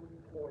important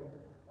point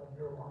of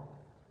your life.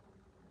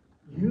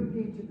 You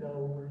need to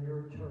know where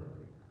your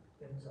eternity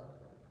ends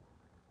up.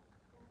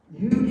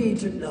 You need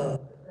to know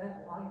that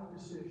that life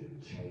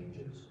decision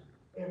changes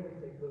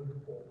everything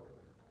moving forward.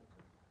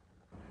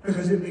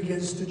 Because it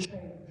begins to change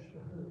the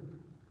who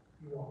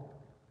you are.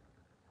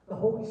 The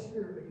Holy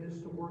Spirit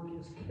begins to work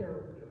His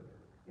character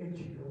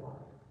into your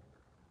life.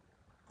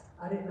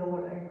 I didn't know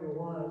what anger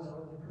was. I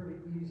was a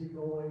pretty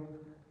easygoing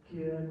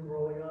kid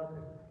growing up.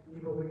 And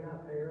even we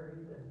got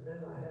married, and then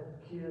I had a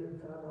kid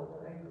and found out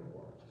what anger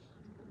was.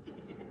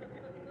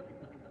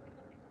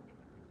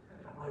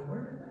 I'm like,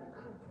 where did that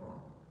come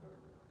from?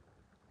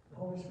 The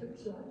Holy Spirit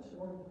said, I just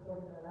wanted to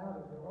point that out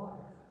in your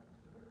life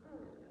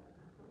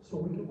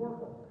so we can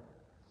work on it.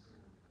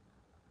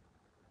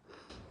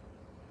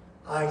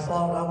 I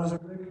thought I was a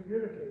good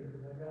communicator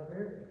when I got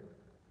married.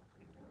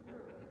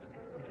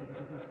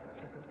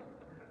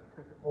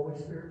 Holy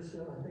Spirit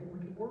said, I think we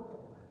can work on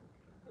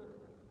that.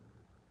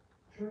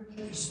 Church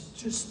is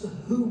just the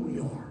who we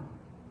are.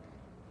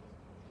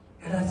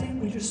 And I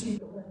think we just need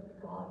to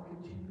let God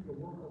continue to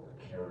work on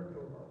the character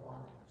of our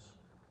lives.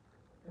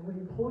 And when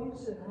He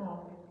points it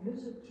out, it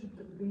isn't to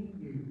demean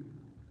you.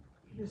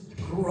 It is to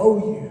grow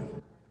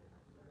you.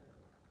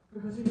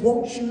 Because He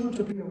wants you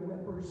to be a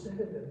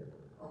representative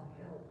of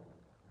Him.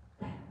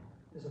 That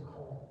is a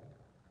call.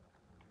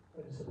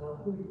 But it's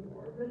about who you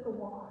are. Then the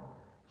why.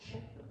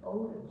 Check the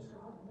motives.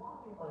 God, why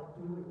am I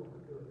doing what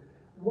I'm doing?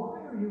 Why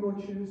are you going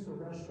to choose the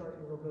restaurant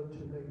you're going to go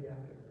to maybe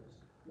after this?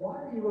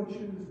 Why are you going to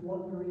choose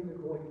what you're even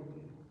going to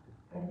eat?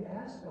 Have you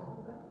asked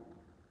God about it?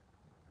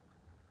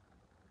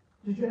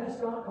 Did you ask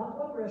God,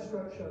 what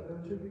restaurant should I go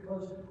to?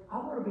 Because I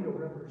want to be a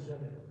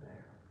representative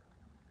there.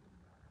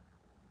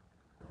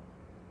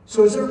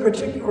 So is there a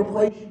particular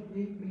place you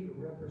need me to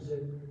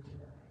represent you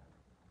today?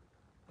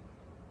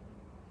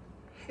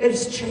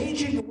 It's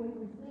changing the way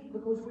we think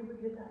because we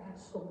begin to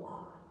ask the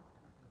why.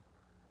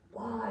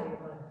 Why am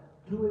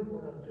I doing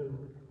what I'm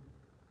doing?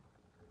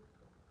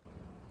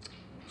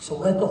 So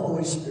let the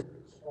Holy Spirit,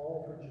 it's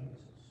all for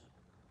Jesus.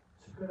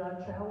 So could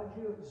I challenge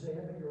you,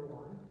 examine your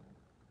life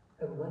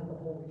and let the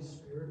Holy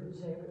Spirit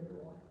examine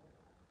your life?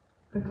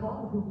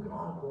 Become who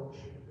God wants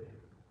you to be.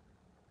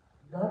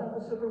 None of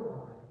us ever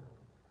arrive.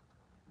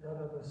 None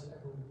of us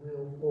ever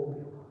will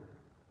fully arrive.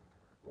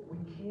 But we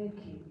can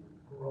keep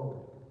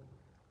growing.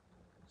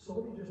 So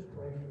let me just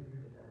pray for you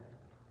today.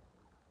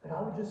 And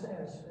I would just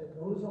ask that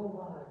those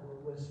online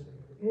who are listening,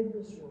 in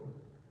this room,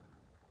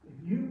 if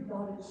you've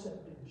not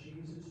accepted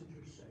Jesus as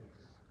your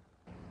Savior,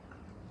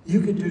 you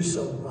can do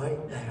so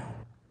right now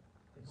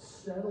and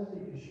settle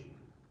the issue.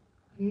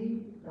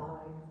 He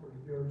died for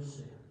your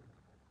sin.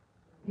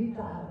 He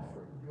died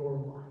for your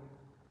life.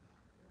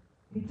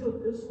 He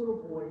took this little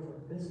boy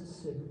from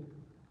Mississippi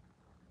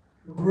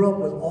who grew up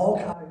with all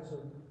kinds of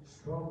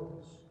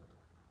struggles.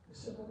 He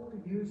said, I want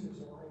to use his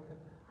life.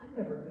 I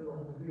never knew I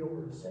would be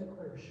over to St.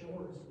 Clair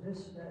Shores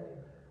this day,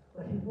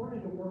 but he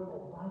wanted to work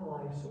on my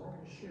life so I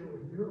could share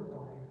with your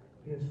life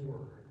his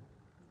word.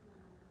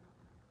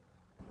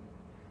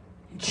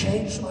 He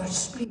changed my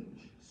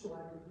speech so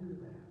I could do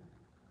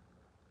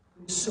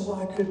that. So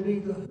I could be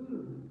the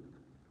who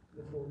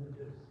before the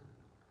do.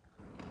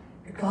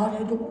 And God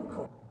had to work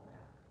on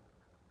that.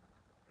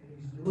 And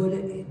He's doing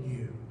it in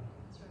you.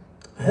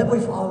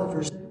 Heavenly Father, if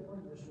there's anyone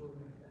in this room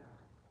right now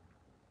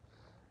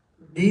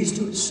who needs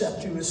to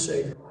accept you as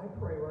Savior, I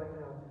pray right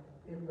now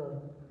in the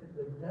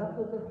depth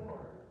of their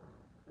heart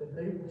that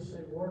they will say,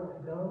 Lord,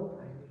 I know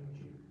I need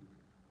you.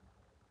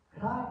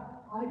 And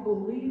I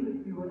believe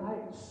in you and I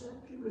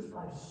accept you as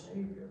my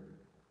Savior.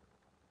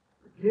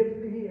 Forgive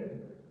me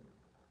and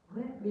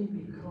let me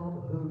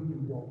become who you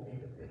want me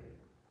to be.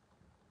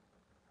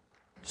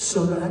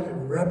 So that I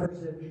can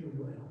represent you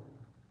well.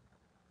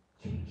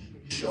 Teach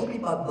me, show me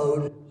my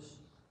motives.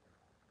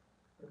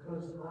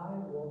 Because I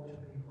want to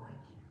be like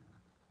you.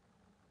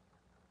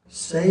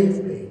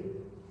 Save me.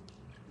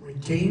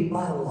 Redeem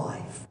my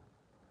life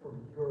for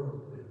your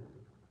will.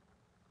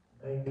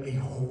 Make me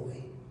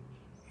holy.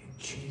 In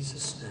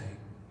Jesus' name,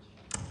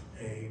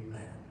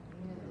 amen.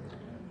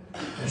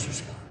 Pastor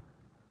Scott.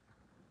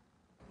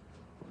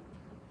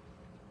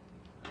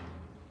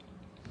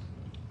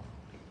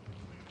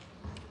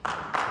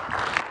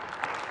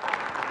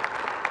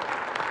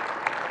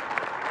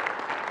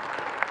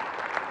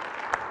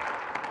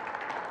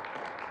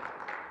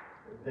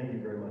 Thank you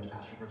very much,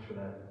 Pastor Brooks, for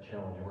that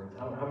challenging words.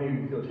 How many of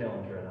you feel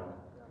challenged right now?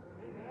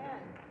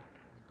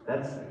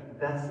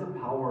 That's the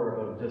power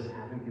of just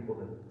having people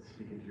that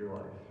speak into your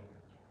life.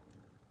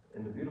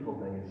 And the beautiful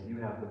thing is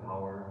you have the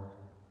power,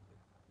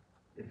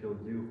 if you'll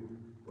do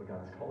what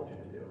God's called you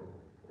to do,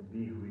 and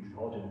be who He's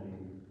called you to be,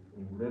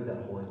 and you live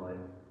that holy life,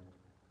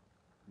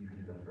 you can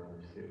do that for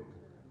others too.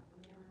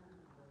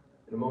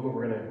 In a moment,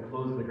 we're going to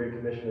close with the Great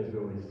Commission as we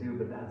always do,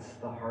 but that's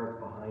the heart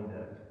behind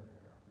it.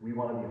 We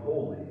want to be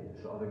holy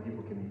so other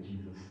people can meet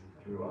Jesus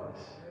through us.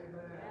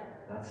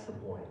 That's the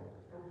point.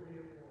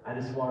 I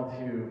just want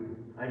to,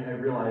 I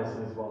realized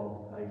as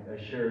well, I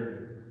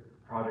shared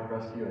Project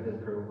Rescue. I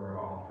didn't pray over our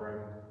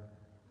offering.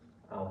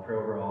 I'll pray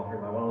over our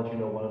offering. I want to let you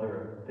know one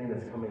other thing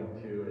that's coming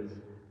up too is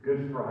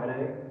Good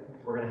Friday.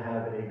 We're going to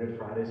have a Good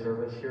Friday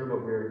service here,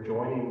 but we're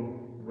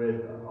joining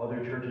with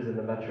other churches in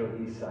the Metro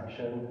East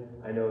section.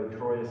 I know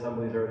Troy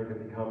Assembly is already going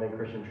to be coming.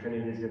 Christian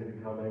Trinity is going to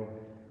be coming.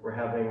 We're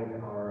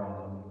having our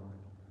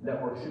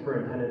network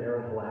superintendent,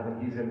 Aaron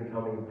Halavin. He's going to be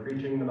coming and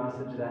preaching the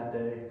message that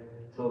day.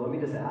 So let me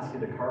just ask you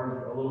to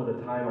carve a little bit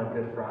of time on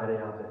Good Friday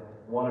out at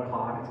 1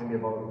 o'clock. It's going to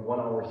be about a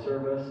 1-hour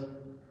service.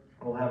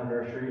 We'll have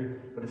nursery,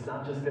 but it's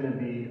not just going to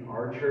be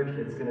our church.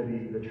 It's going to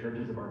be the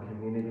churches of our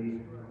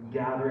community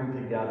gathering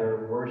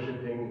together,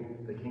 worshiping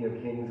the King of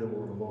Kings and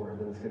Lord of Lords,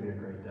 and it's going to be a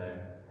great day.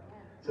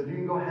 So if you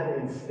can go ahead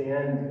and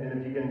stand, and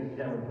if you can,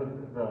 Cameron,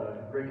 put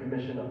the Great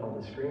Commission up on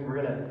the screen.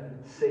 We're going to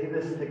say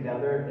this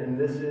together, and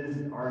this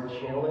is our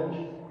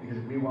challenge because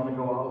we want to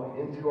go out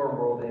into our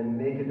world and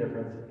make a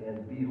difference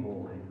and be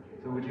holy.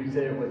 So would you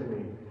say it with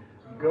me?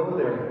 Go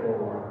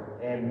therefore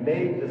and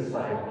make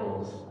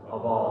disciples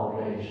of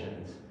all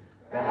nations,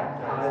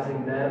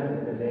 baptizing them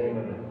in the name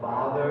of the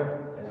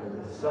Father and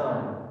of the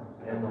Son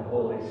and the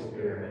Holy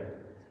Spirit,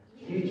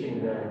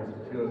 teaching them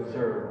to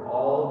observe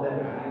all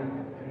that He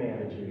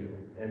commanded you.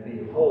 And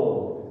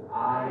behold,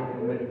 I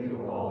am with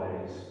you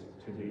always,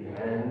 to the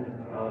end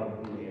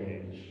of the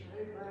age.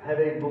 Have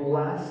a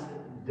blessed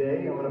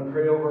day. I'm going to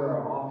pray over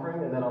our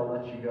offering, and then I'll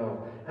let you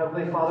go.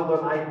 Heavenly Father,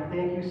 Lord, I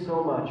thank you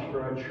so much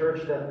for a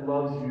church that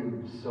loves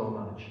you so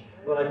much.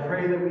 Lord, I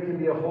pray that we can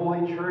be a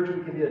holy church.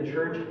 We can be a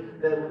church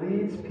that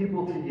leads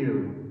people to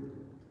you.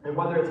 And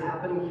whether it's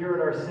happening here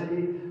in our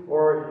city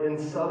or in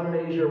Southern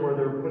Asia where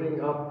they're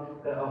putting up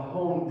a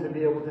home to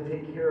be able to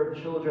take care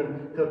of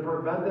children, to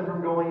prevent them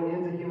from going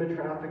into human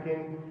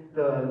trafficking,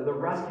 the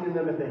rescuing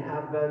them if they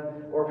have been,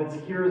 or if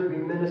it's here as we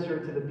minister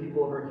to the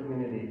people of our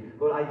community.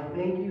 Lord, I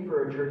thank you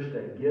for a church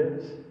that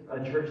gives, a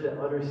church that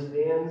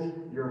understands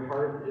your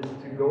heart is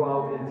to go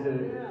out and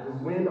to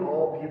win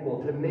all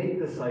people, to make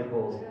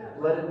disciples.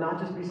 Let it not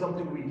just be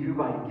something we do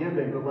by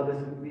giving, but let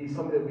it be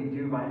something that we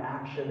do by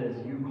action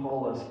as you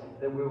call us,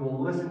 that we will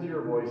listen to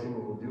your voice and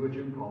we will do what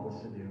you've called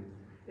us to do.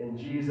 In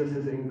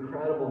Jesus'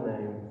 incredible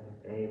name,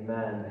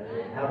 amen.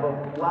 Have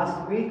a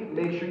blessed week.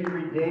 Make sure you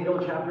read Daniel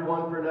chapter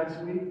 1 for next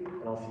week,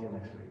 and I'll see you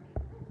next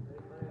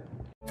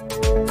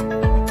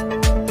week.